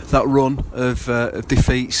that run of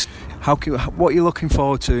defeats. What are you looking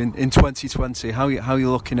forward to in 2020? How are you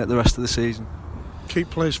looking at the rest of the season?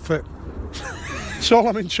 Keep players fit. That's all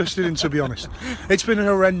I'm interested in, to be honest. It's been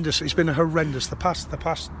horrendous. The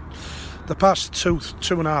past two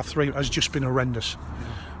and a half, 3 has just been horrendous.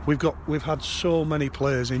 We've had so many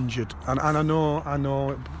players injured, and I know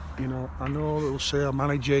it'll say a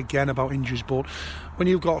manager again about injuries, but when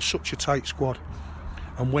you've got such a tight squad,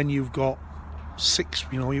 and when you've got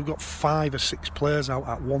 5 or 6 players out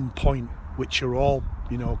at one point, which are all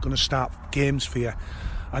going to start games for you,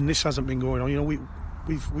 and this hasn't been going on.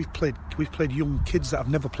 We've played young kids that have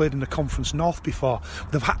never played in the Conference North before.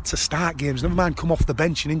 They've had to start games. Never mind come off the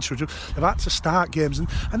bench and introduce. They've had to start games, and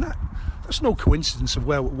that's no coincidence of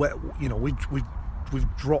where we've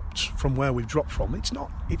dropped from where we've dropped from. It's not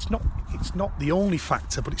the only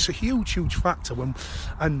factor, but it's a huge factor.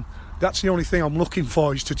 And that's the only thing I'm looking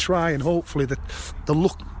for, is to try and hopefully the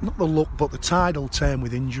tide will turn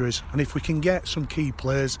with injuries, and if we can get some key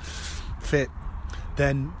players fit,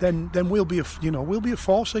 then we'll be a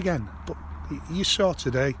force again. But you saw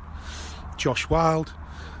today, Josh Wilde,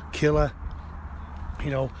 Killer,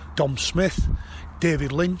 Dom Smith,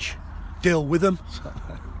 David Lynch, Dale Witham.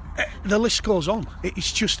 The list goes on.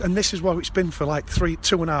 It's just, and this is what it's been for like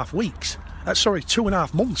 2.5 weeks.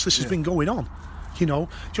 2.5 months. This has been going on.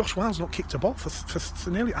 Josh Wilde's not kicked a ball for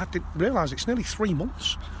nearly. I didn't realise it's nearly 3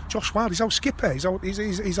 months. Josh Wilde is our skipper. He's our.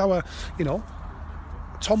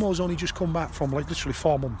 Tomo's only just come back from like literally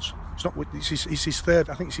 4 months. It's his third.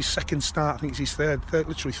 I think it's his second start. I think it's his third,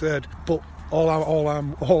 literally third. But all I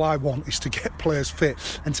want is to get players fit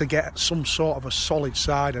and to get some sort of a solid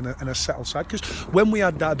side and a settled side. Because when we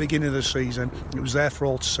had that beginning of the season, it was there for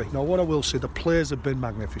all to see. What I will say, the players have been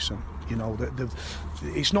magnificent.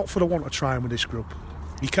 It's not for the want of trying with this group.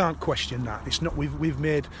 You can't question that. It's not. We've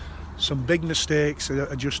made some big mistakes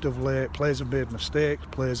just of late. Players have made mistakes.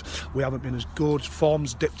 We haven't been as good.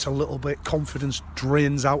 Form's dipped a little bit. Confidence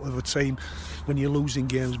drains out of a team when you're losing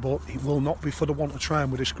games. But it will not be for the want of trying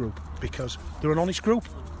with this group, because they're an honest group.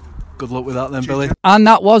 Good luck with that then, Billy. And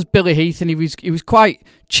that was Billy Heath, and he was quite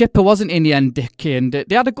chipper, wasn't he, in the end, Dickie? And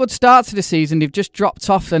they had a good start to the season. They've just dropped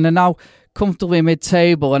off and are now comfortably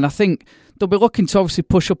mid-table. And I think they'll be looking to obviously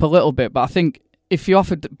push up a little bit. But I think if you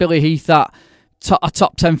offered Billy Heath that a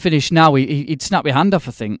top 10 finish now, he'd snap your hand off,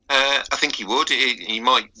 I think. I think he would. He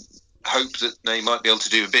might hope that they might be able to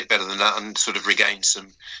do a bit better than that and sort of regain some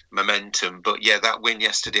momentum. But yeah, that win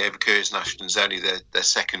yesterday over Curzon is only their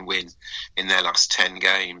second win in their last 10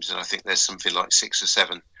 games, and I think there's something like 6 or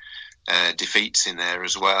 7 defeats in there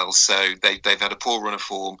as well. So they've had a poor run of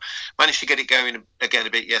form. Managed to get it going again a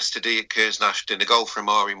bit yesterday at Curzon Ashton. A goal from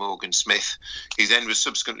Ari Morgan-Smith, who then was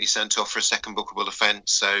subsequently sent off for a second bookable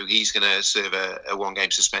offence. So he's going to serve a 1-game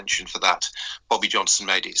suspension for that. Bobby Johnson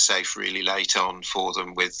made it safe really late on for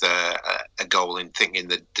them with a goal in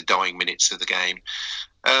the dying minutes of the game.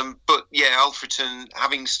 But yeah, Alfreton,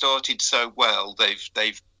 having started so well,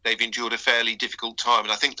 they've endured a fairly difficult time,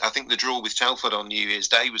 and I think the draw with Telford on New Year's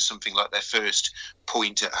Day was something like their first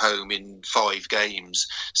point at home in 5 games.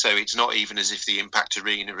 So it's not even as if the Impact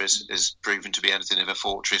Arena has proven to be anything of a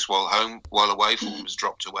fortress, while away form has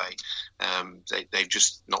dropped away. They've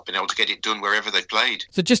just not been able to get it done wherever they've played.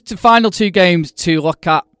 So just the final 2 games to look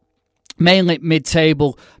at, mainly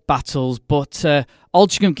mid-table battles, but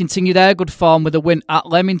Altrincham continue their good form with a win at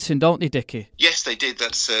Leamington, don't they, Dickie? Yes, they did.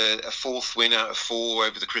 That's a 4th win out of 4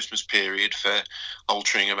 over the Christmas period for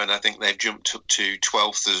Altrincham, and I think they've jumped up to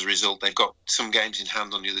 12th as a result. They've got some games in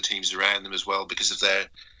hand on the other teams around them as well because of their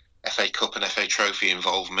FA Cup and FA Trophy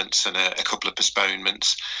involvements and a couple of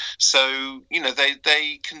postponements. So,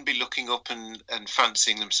 they can be looking up and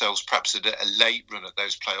fancying themselves perhaps at a late run at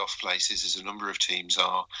those playoff places, as a number of teams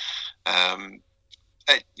are.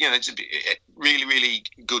 It's a really, really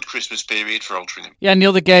good Christmas period for Altrincham. Yeah, and the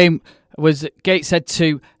other game was Gateshead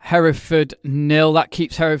 2, Hereford 0. That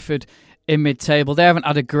keeps Hereford in mid-table. They haven't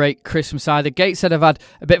had a great Christmas either. Gateshead have had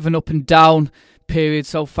a bit of an up and down period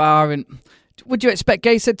so far, and would you expect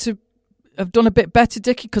Gateshead to have done a bit better,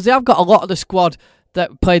 Dickie? Because they have got a lot of the squad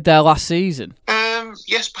that played there last season.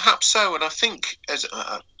 Yes, perhaps so. And I think,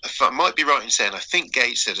 if I might be right in saying, I think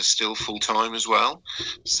Gateshead are still full-time as well.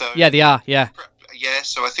 So yeah, they are, yeah. Yeah,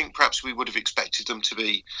 so I think perhaps we would have expected them to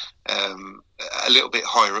be a little bit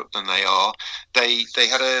higher up than they are. They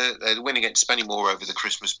had a win against Spennymoor over the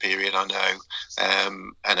Christmas period, I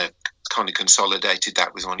know, and a kind of consolidated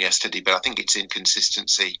that with one yesterday. But I think its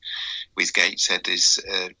inconsistency with Gateshead is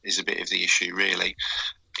a bit of the issue, really.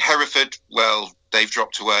 Hereford, well, they've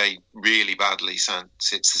dropped away really badly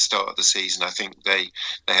since the start of the season. I think they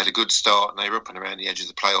had a good start and they were up and around the edge of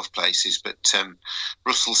the playoff places, but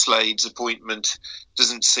Russell Slade's appointment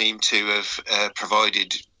doesn't seem to have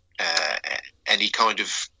provided any kind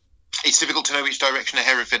of... It's difficult to know which direction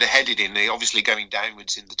Hereford are headed in. They're obviously going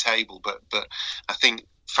downwards in the table, but I think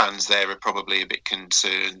fans there are probably a bit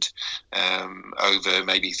concerned over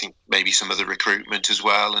maybe some of the recruitment as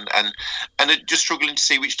well, and are just struggling to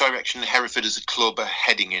see which direction Hereford as a club are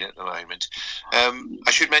heading in at the moment.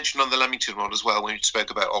 I should mention on the Leamington one as well, when we spoke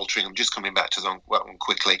about Altrincham, just coming back to that one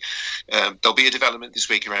quickly, there'll be a development this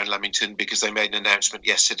week around Leamington because they made an announcement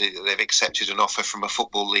yesterday that they've accepted an offer from a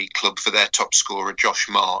Football League club for their top scorer, Josh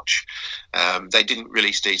March. They didn't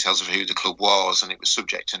release details of who the club was, and it was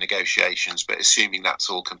subject to negotiations, but assuming that's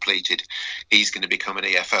all completed, he's going to become an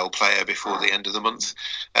EFL player before the end of the month.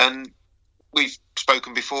 And we've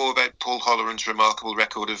spoken before about Paul Holloran's remarkable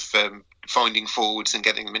record of finding forwards and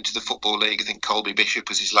getting them into the Football League. I think Colby Bishop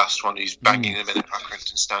was his last one. He's banging them in at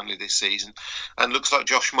Accrington Stanley this season, and looks like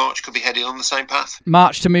Josh March could be heading on the same path.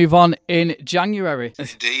 March to move on in January.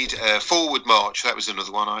 Indeed. Forward March, that was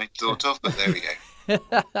another one I thought of, but there we go.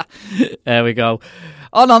 There we go.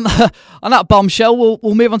 On that bombshell,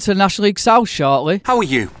 we'll move on to the National League South shortly. How are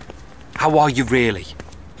you? How are you really?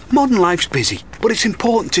 Modern life's busy, but it's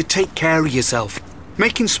important to take care of yourself.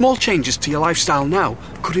 Making small changes to your lifestyle now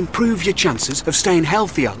could improve your chances of staying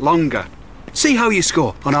healthier longer. See how you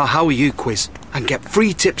score on our How Are You quiz and get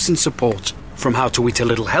free tips and support, from how to eat a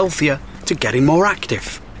little healthier to getting more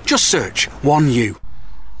active. Just search 1U.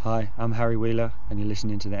 Hi, I'm Harry Wheeler, and you're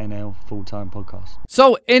listening to the NL Full-Time Podcast.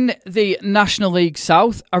 So, in the National League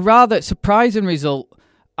South, a rather surprising result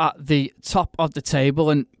at the top of the table,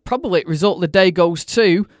 and probably result of the day goes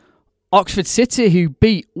to Oxford City, who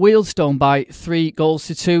beat Wealdstone by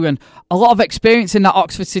 3-2, and a lot of experience in that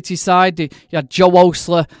Oxford City side. You had Joe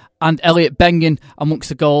Osler and Elliot Bengen amongst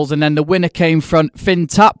the goals, and then the winner came from Finn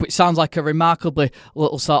Tap, which sounds like a remarkably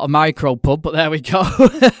little sort of micro pub, but there we go.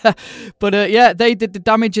 But yeah, they did the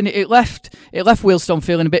damage, and it left Wealdstone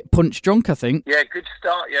feeling a bit punch drunk, I think. Yeah, good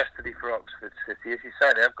start yesterday for Oxford City. As you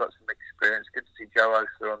say, they've got some experience. Good to see Joe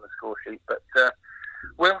Osler on the score sheet, but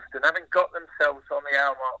Wealdstone, having got themselves on the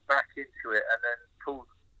hour mark back into it and then pulled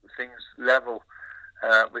things level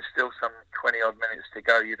with still some 20-odd minutes to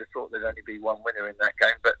go, you'd have thought there'd only be one winner in that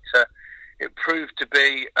game, but it proved to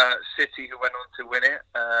be City who went on to win it.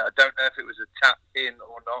 I don't know if it was a tap in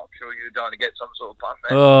or not. I'm sure you were dying to get some sort of pun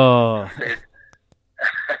there. Oh.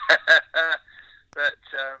 But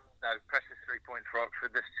no, precious 3 points for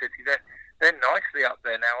Oxford City. They're nicely up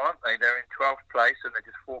there now, aren't they? They're in 12th place and they're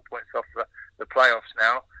just 4 points off the playoffs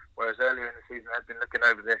now, whereas earlier in the season they've been looking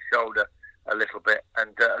over their shoulder a little bit,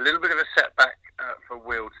 and a little bit of a setback for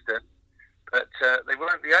Wealdstone. But they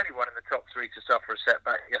weren't the only one in the top three to suffer a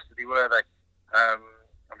setback yesterday, were they?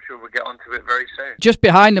 I'm sure we'll get onto it very soon. Just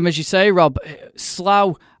behind them, as you say, Rob,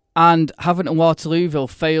 Slough and Havant and Waterlooville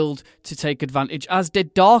failed to take advantage, as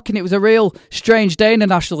did Dorking. It was a real strange day in the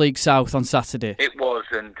National League South on Saturday. It was,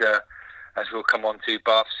 and as we'll come on to,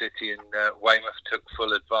 Bath City and Weymouth took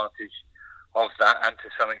full advantage of that, and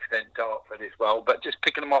to some extent Dartford as well. But just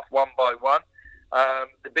picking them off one by one.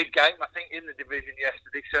 The big game, I think, in the division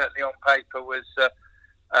yesterday, certainly on paper, was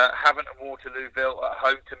Havant and Waterlooville at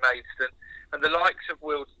home to Maidstone. And the likes of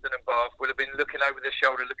Wealdstone and Bath would have been looking over their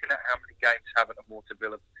shoulder, looking at how many games Havant and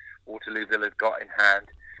Waterlooville had got in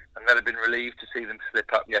hand. And they'd have been relieved to see them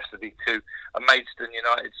slip up yesterday to a Maidstone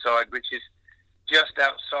United side, which is just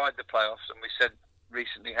outside the playoffs. And we said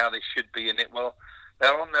recently how they should be in it. Well,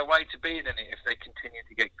 they're on their way to being in it if they continue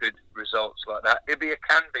to get good results like that. Ibia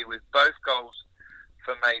can be, with both goals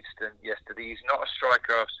for Maidstone yesterday. He's not a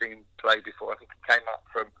striker I've seen play before. I think he came up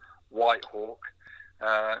from Whitehawk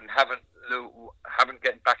and haven't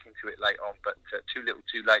getting back into it late on, but too little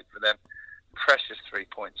too late for them. Precious 3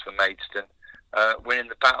 points for Maidstone, winning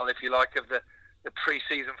the battle, if you like, of the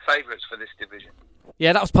pre-season favourites for this division.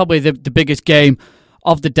 Yeah, that was probably the biggest game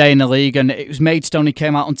of the day in the league, and it was Maidstone who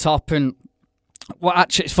came out on top. And well,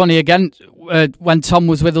 actually, it's funny again, when Tom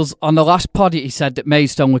was with us on the last pod, he said that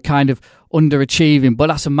Maidstone were kind of underachieving, but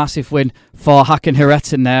that's a massive win for Hacken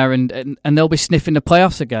Hereton there, and they'll be sniffing the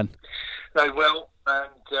playoffs again. They will, and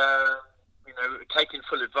taking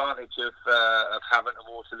full advantage of Havant and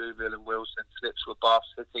Waterlooville and Wilson slips with Bath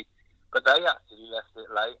City, but they actually left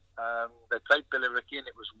it late. They played Billericay and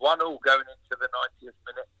it was 1-1 going into the 90th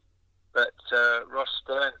minute, but Ross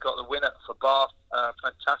Stern got the winner for Bath.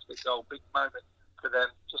 Fantastic goal, big moment for them,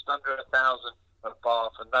 just under 1,000 at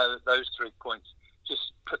Bath, and those 3 points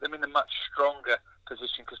just put them in a much stronger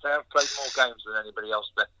position because they have played more games than anybody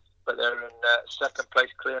else there. But they're in second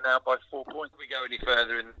place, clear now by 4 points. If we go any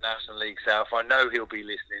further in the National League South, I know he'll be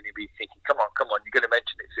listening. He'll be thinking, come on, you're going to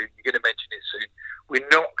mention it soon. We're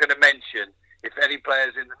not going to mention if any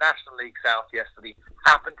players in the National League South yesterday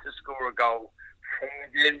happened to score a goal from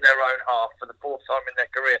within their own half for the 4th time in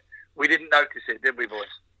their career. We didn't notice it, did we,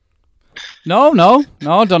 boys? No,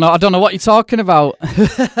 I don't know what you're talking about.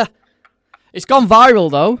 It's gone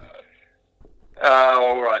viral, though.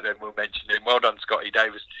 All right, then we'll mention him. Well done, Scotty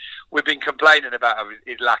Davis. We've been complaining about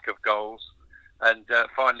his lack of goals, and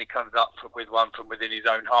finally comes up with one from within his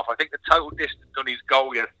own half. I think the total distance on his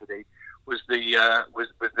goal yesterday was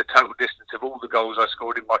the total distance of all the goals I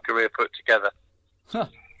scored in my career put together.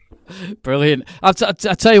 Brilliant. I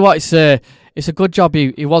tell you what, it's a good job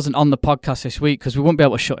he wasn't on the podcast this week, because we wouldn't be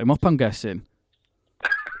able to shut him up, I'm guessing.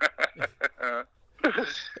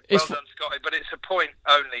 Well done, Scotty, but it's a point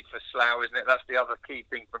only for Slough, isn't it? That's the other key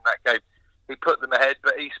thing from that game. He put them ahead,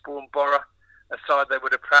 but Eastbourne Borough, a side they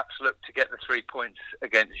would have perhaps looked to get the 3 points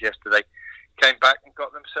against yesterday, came back and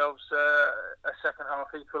got themselves a second half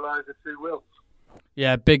equaliser 2-2.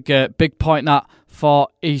 Yeah, big point that for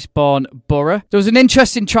Eastbourne Borough. There was an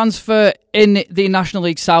interesting transfer in the National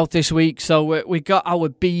League South this week, so we got our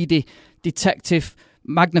beady detective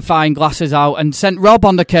magnifying glasses out and sent Rob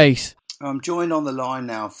on the case. I'm joined on the line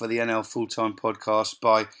now for the NL Full-Time Podcast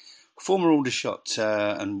by former Aldershot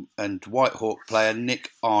and Whitehawk player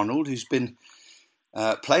Nick Arnold, who's been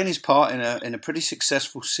playing his part in a pretty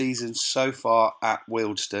successful season so far at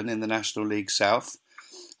Wealdstone in the National League South.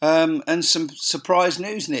 And some surprise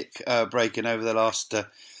news, Nick, breaking over the last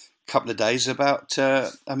couple of days about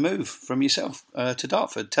a move from yourself to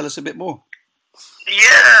Dartford. Tell us a bit more.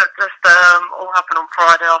 Yeah, just all happened on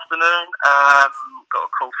Friday afternoon. Got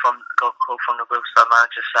a call from the Wealdstone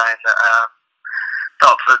manager saying that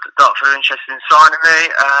Dartford are interested in signing me.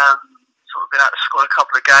 Sort of been able to score a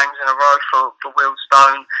couple of games in a row for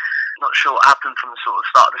Wealdstone. Not sure what happened from the sort of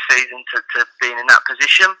start of the season to being in that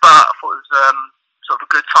position, but I thought it was sort of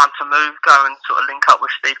a good time to move, go and sort of link up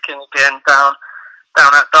with Steve King again down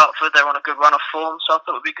at Dartford. They're on a good run of form, so I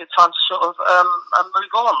thought it would be a good time to sort of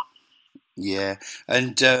move on. Yeah,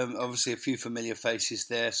 and obviously a few familiar faces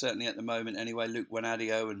there, certainly at the moment anyway. Luke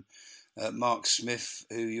Wanadio and Mark Smith,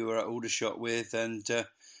 who you were at Aldershot with, and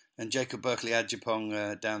Jacob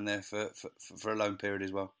Berkeley-Adjepong down there for a loan period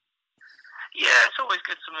as well. Yeah, it's always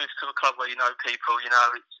good to move to a club where you know people. You know,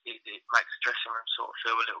 it makes the dressing room sort of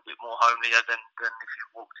feel a little bit more homelier than if you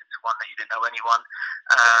walked into one that you didn't know anyone.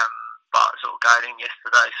 But sort of going in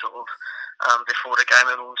yesterday, sort of before the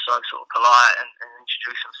game, and also sort of polite and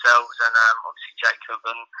introduce themselves, and obviously Jacob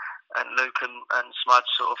and Luke and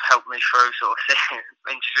Smudge sort of helped me through sort of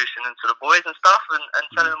introducing them to the boys and stuff, and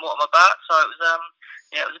telling them what I'm about. So it was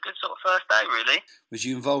it was a good sort of first day, really. Was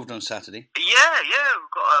you involved on Saturday? Yeah,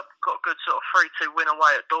 we've got a good sort of 3-2 win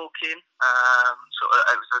away at Dorking.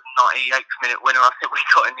 It was a 98th minute winner, I think we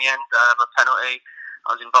got in the end, a penalty.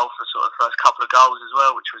 I was involved for sort of the first couple of goals as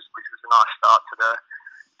well, which was a nice start to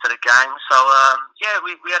the game. So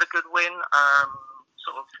we had a good win.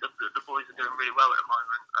 Sort of the boys are doing really well at the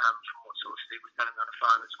moment, from what sort of Steve was telling me on the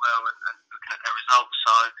phone as well, and looking at their results.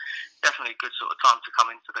 So definitely a good sort of time to come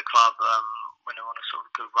into the club when they're on a sort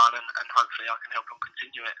of good run, and hopefully I can help them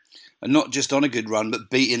continue it. And not just on a good run, but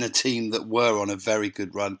beating a team that were on a very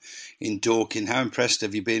good run in Dorking. How impressed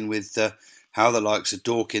have you been with how the likes of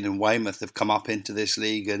Dorking and Weymouth have come up into this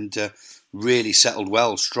league and really settled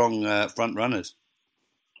well, strong front runners?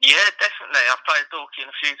 Yeah, definitely. I've played Dorking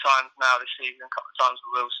a few times now this season, a couple of times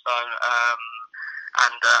with Wealdstone.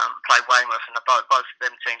 and played Weymouth, and both of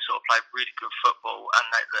them teams sort of played really good football, and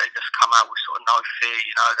they just come out with sort of no fear.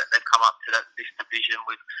 You know, that they've come up to this division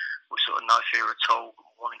with sort of no fear at all,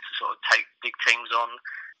 wanting to sort of take big teams on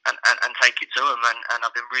and take it to them. And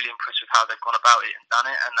I've been really impressed with how they've gone about it and done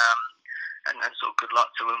it. And sort of good luck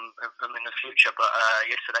to them in the future. But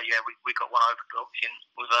yesterday, we got one over Dorking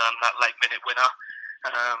with that late minute winner.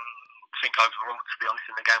 I think overall, to be honest,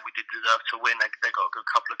 in the game we did deserve to win. They got a good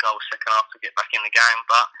couple of goals second half to get back in the game,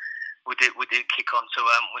 but we did kick on to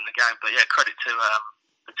win the game. But yeah, credit to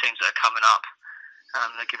the teams that are coming up.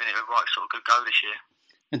 They're giving it a right sort of good go this year.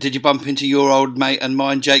 And did you bump into your old mate and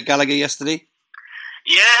mine, Jake Gallagher, yesterday?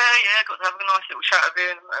 Yeah, got to have a nice little chat with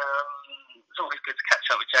him. It's always good to catch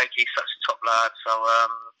up with Jake. He's such a top lad. So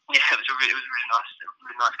it was a really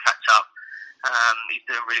nice catch up. He's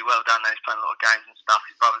doing really well down there. He's playing a lot of games and stuff.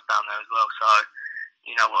 His brother's down there as well. So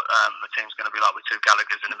you know what the team's going to be like with two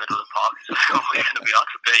Gallaghers in the middle of the park. It's always going to be hard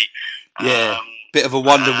to beat. Yeah, bit of a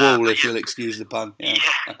wonder wall, if you'll excuse the pun. Yeah,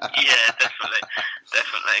 definitely.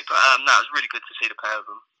 But no, it was really good to see the pair of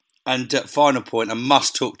them. And final point, I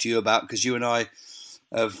must talk to you about, because you and I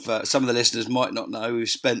some of the listeners might not know, we've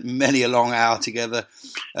spent many a long hour together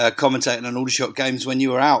commentating on Aldershot games when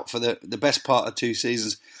you were out for the best part of 2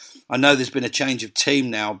 seasons. I know there's been a change of team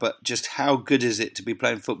now, but just how good is it to be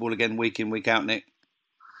playing football again week in, week out, Nick?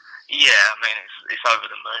 Yeah, I mean, it's over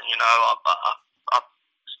the moon, you know. I'm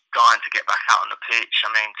dying to get back out on the pitch.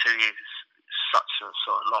 I mean, 2 years is such a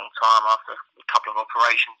sort of long time after a couple of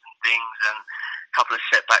operations and things and a couple of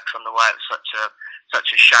setbacks on the way. It was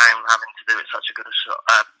such a shame having to do it such a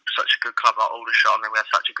good club like Aldershot. I mean, we had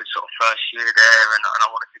such a good sort of first year there, and I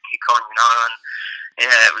wanted to kick on, you know. And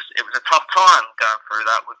yeah, it was a tough time going through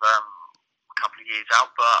that with a couple of years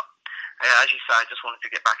out. But yeah, as you say, I just wanted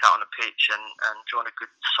to get back out on the pitch and join a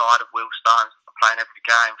good side of Will Stones. Playing every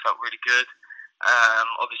game felt really good.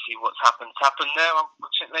 Obviously, what's happened there,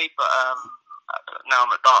 unfortunately. But now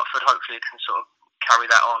I'm at Dartford. Hopefully, I can sort of carry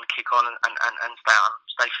that on, kick on, and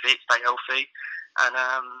stay fit, stay healthy,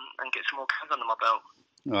 and get some more games under my belt.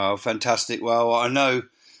 Oh, fantastic! Well, I know,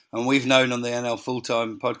 and we've known on the NL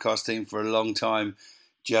Full-Time podcast team for a long time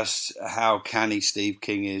just how canny Steve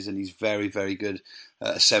King is, and he's very, very good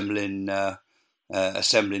at assembling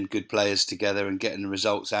good players together and getting the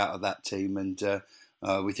results out of that team. And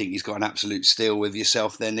we think he's got an absolute steal with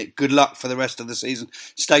yourself there, Nick. Good luck for the rest of the season.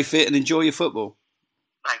 Stay fit and enjoy your football.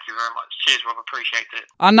 Thank you very much. Cheers, Rob. Appreciate it.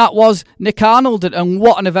 And that was Nick Arnold, and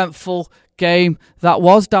what an eventful game that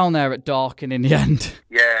was down there at Dorking in the end.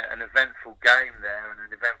 Yeah, an eventful game there and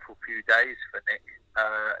an eventful few days for Nick.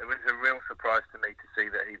 It was a real surprise to me to see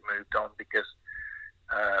that he'd moved on, because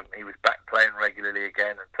he was back playing regularly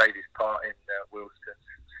again and played his part in Wilson's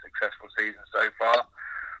successful season so far.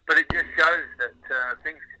 But it just shows that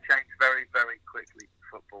things can change very, very quickly in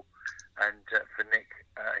football. And for Nick,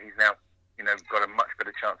 he's now got a much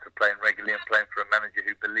better chance of playing regularly and playing for a manager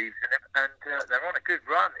who believes in him. And they're on a good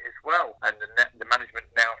run as well. And the management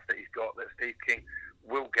now that he's got, that Steve King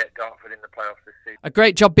will get Dartford in the playoffs this season. A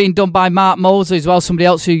great job being done by Mark Mosley as well, somebody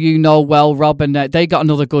else who you know well, Rob, and they got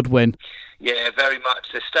another good win. Yeah, very much.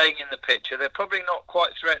 They're staying in the picture. They're probably not quite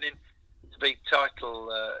threatening to be title,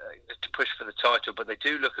 to push for the title, but they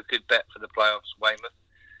do look a good bet for the playoffs, Weymouth.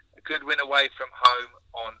 A good win away from home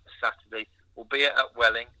on Saturday, albeit at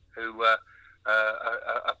Welling, who are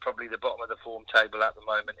probably the bottom of the form table at the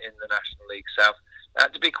moment in the National League South. They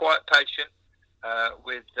had to be quite patient.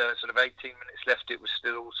 With sort of 18 minutes left, it was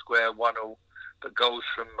still all square, 1-1, but goals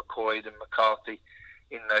from McCoy and McCarthy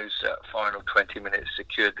in those final 20 minutes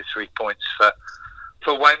secured the 3 points for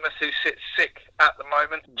Weymouth, who sits sick at the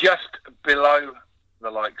moment, just below the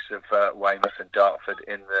likes of Weymouth and Dartford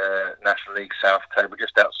in the National League South table,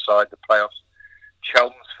 just outside the playoffs.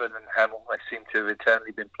 Chelmsford and Hemel, they seem to have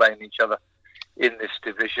eternally been playing each other in this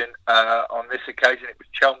division. On this occasion, it was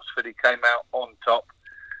Chelmsford who came out on top.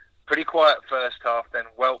 Pretty quiet first half, then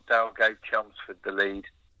Whelpdale gave Chelmsford the lead.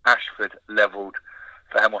 Ashford levelled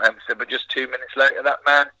for Hemel Hempstead, but just 2 minutes later, that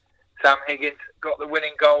man, Sam Higgins, got the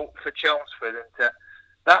winning goal for Chelmsford, and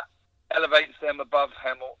that elevates them above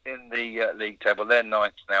Hemel in the league table. They're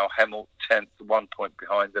ninth now, Hemel 10th, 1 point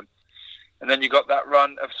behind them. And then you got that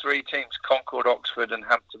run of three teams, Concord, Oxford and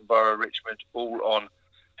Hampton Borough, Richmond, all on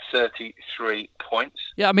 33 points.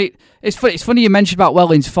 Yeah, I mean, it's funny you mentioned about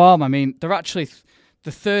Welling's form. I mean, they're actually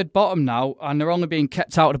the third bottom now, and they're only being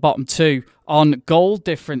kept out of the bottom two on goal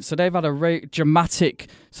difference. So they've had a dramatic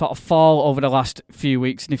sort of fall over the last few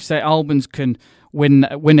weeks. And if St Albans can win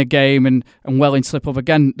a game and Welling slip up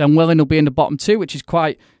again, then Welling will be in the bottom two, which is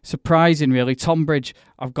quite surprising, really. Tonbridge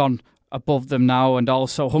have gone above them now, and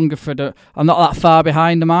also Hungerford are not that far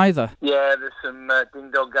behind them either. Yeah, there's some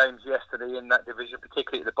ding-dong games yesterday in that division,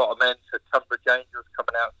 particularly at the bottom end. So Tunbridge Angels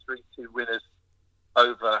coming out 3-2 winners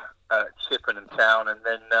over Chippenham Town, and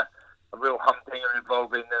then a real humdinger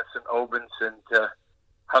involving St Albans and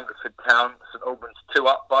Hungerford Town. St Albans 2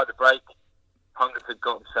 up by the break. Hungerford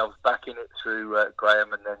got themselves back in it through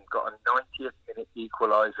Graham, and then got a 90th minute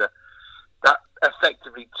equaliser. That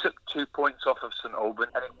effectively took 2 points off of St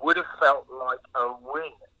Albans, and it would have felt like a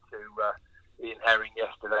win to Ian Herring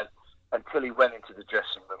yesterday until he went into the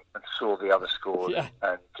dressing room and saw the other scores. Yeah.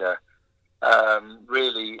 And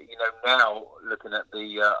really, now looking at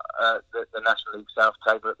the National League South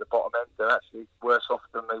table at the bottom end, they're actually worse off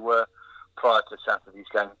than they were prior to Saturday's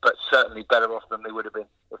game, but certainly better off than they would have been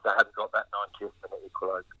if they hadn't got that 90th minute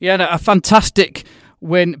equaliser. Yeah, a fantastic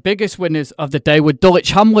win. Biggest winners of the day were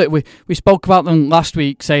Dulwich Hamlet. We spoke about them last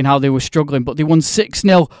week, saying how they were struggling, but they won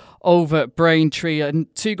 6-0 over Braintree, and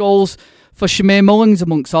 2 goals for Shamir Mullins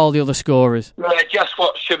amongst all the other scorers. Yeah, just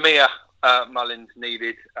what Shamir Mullins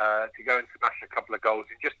needed to go and smash a couple of goals.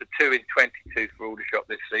 In just the 2 in 22 for Aldershot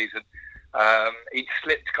this season. He'd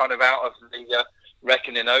slipped kind of out of the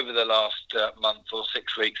reckoning over the last month or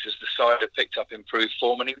 6 weeks as the side had picked up improved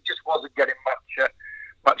form, and he just wasn't getting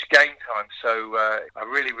much game time. So a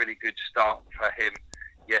really, really good start for him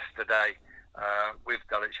yesterday with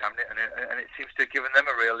Dulwich Hamlet, and it seems to have given them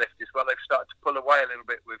a real lift as well. They've started to pull away a little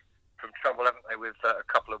bit from trouble, haven't they, with a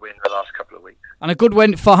couple of wins the last couple of weeks. And a good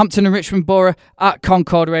win for Hampton and Richmond Borough at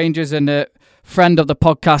Concord Rangers, and a friend of the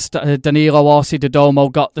podcast, Danilo Orsi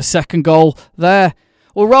Dodomo, got the second goal there.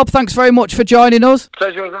 Well, Rob, thanks very much for joining us.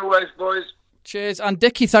 Pleasure as always, boys. Cheers. And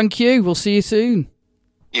Dickie, thank you. We'll see you soon.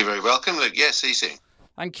 You're very welcome, Luke. Yeah, see you soon.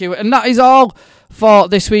 Thank you. And that is all for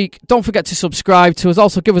this week. Don't forget to subscribe to us.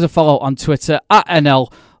 Also, give us a follow on Twitter at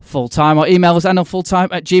NL Fulltime, or email us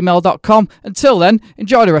nlfulltime@gmail.com. Until then,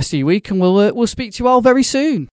 enjoy the rest of your week, and we'll speak to you all very soon.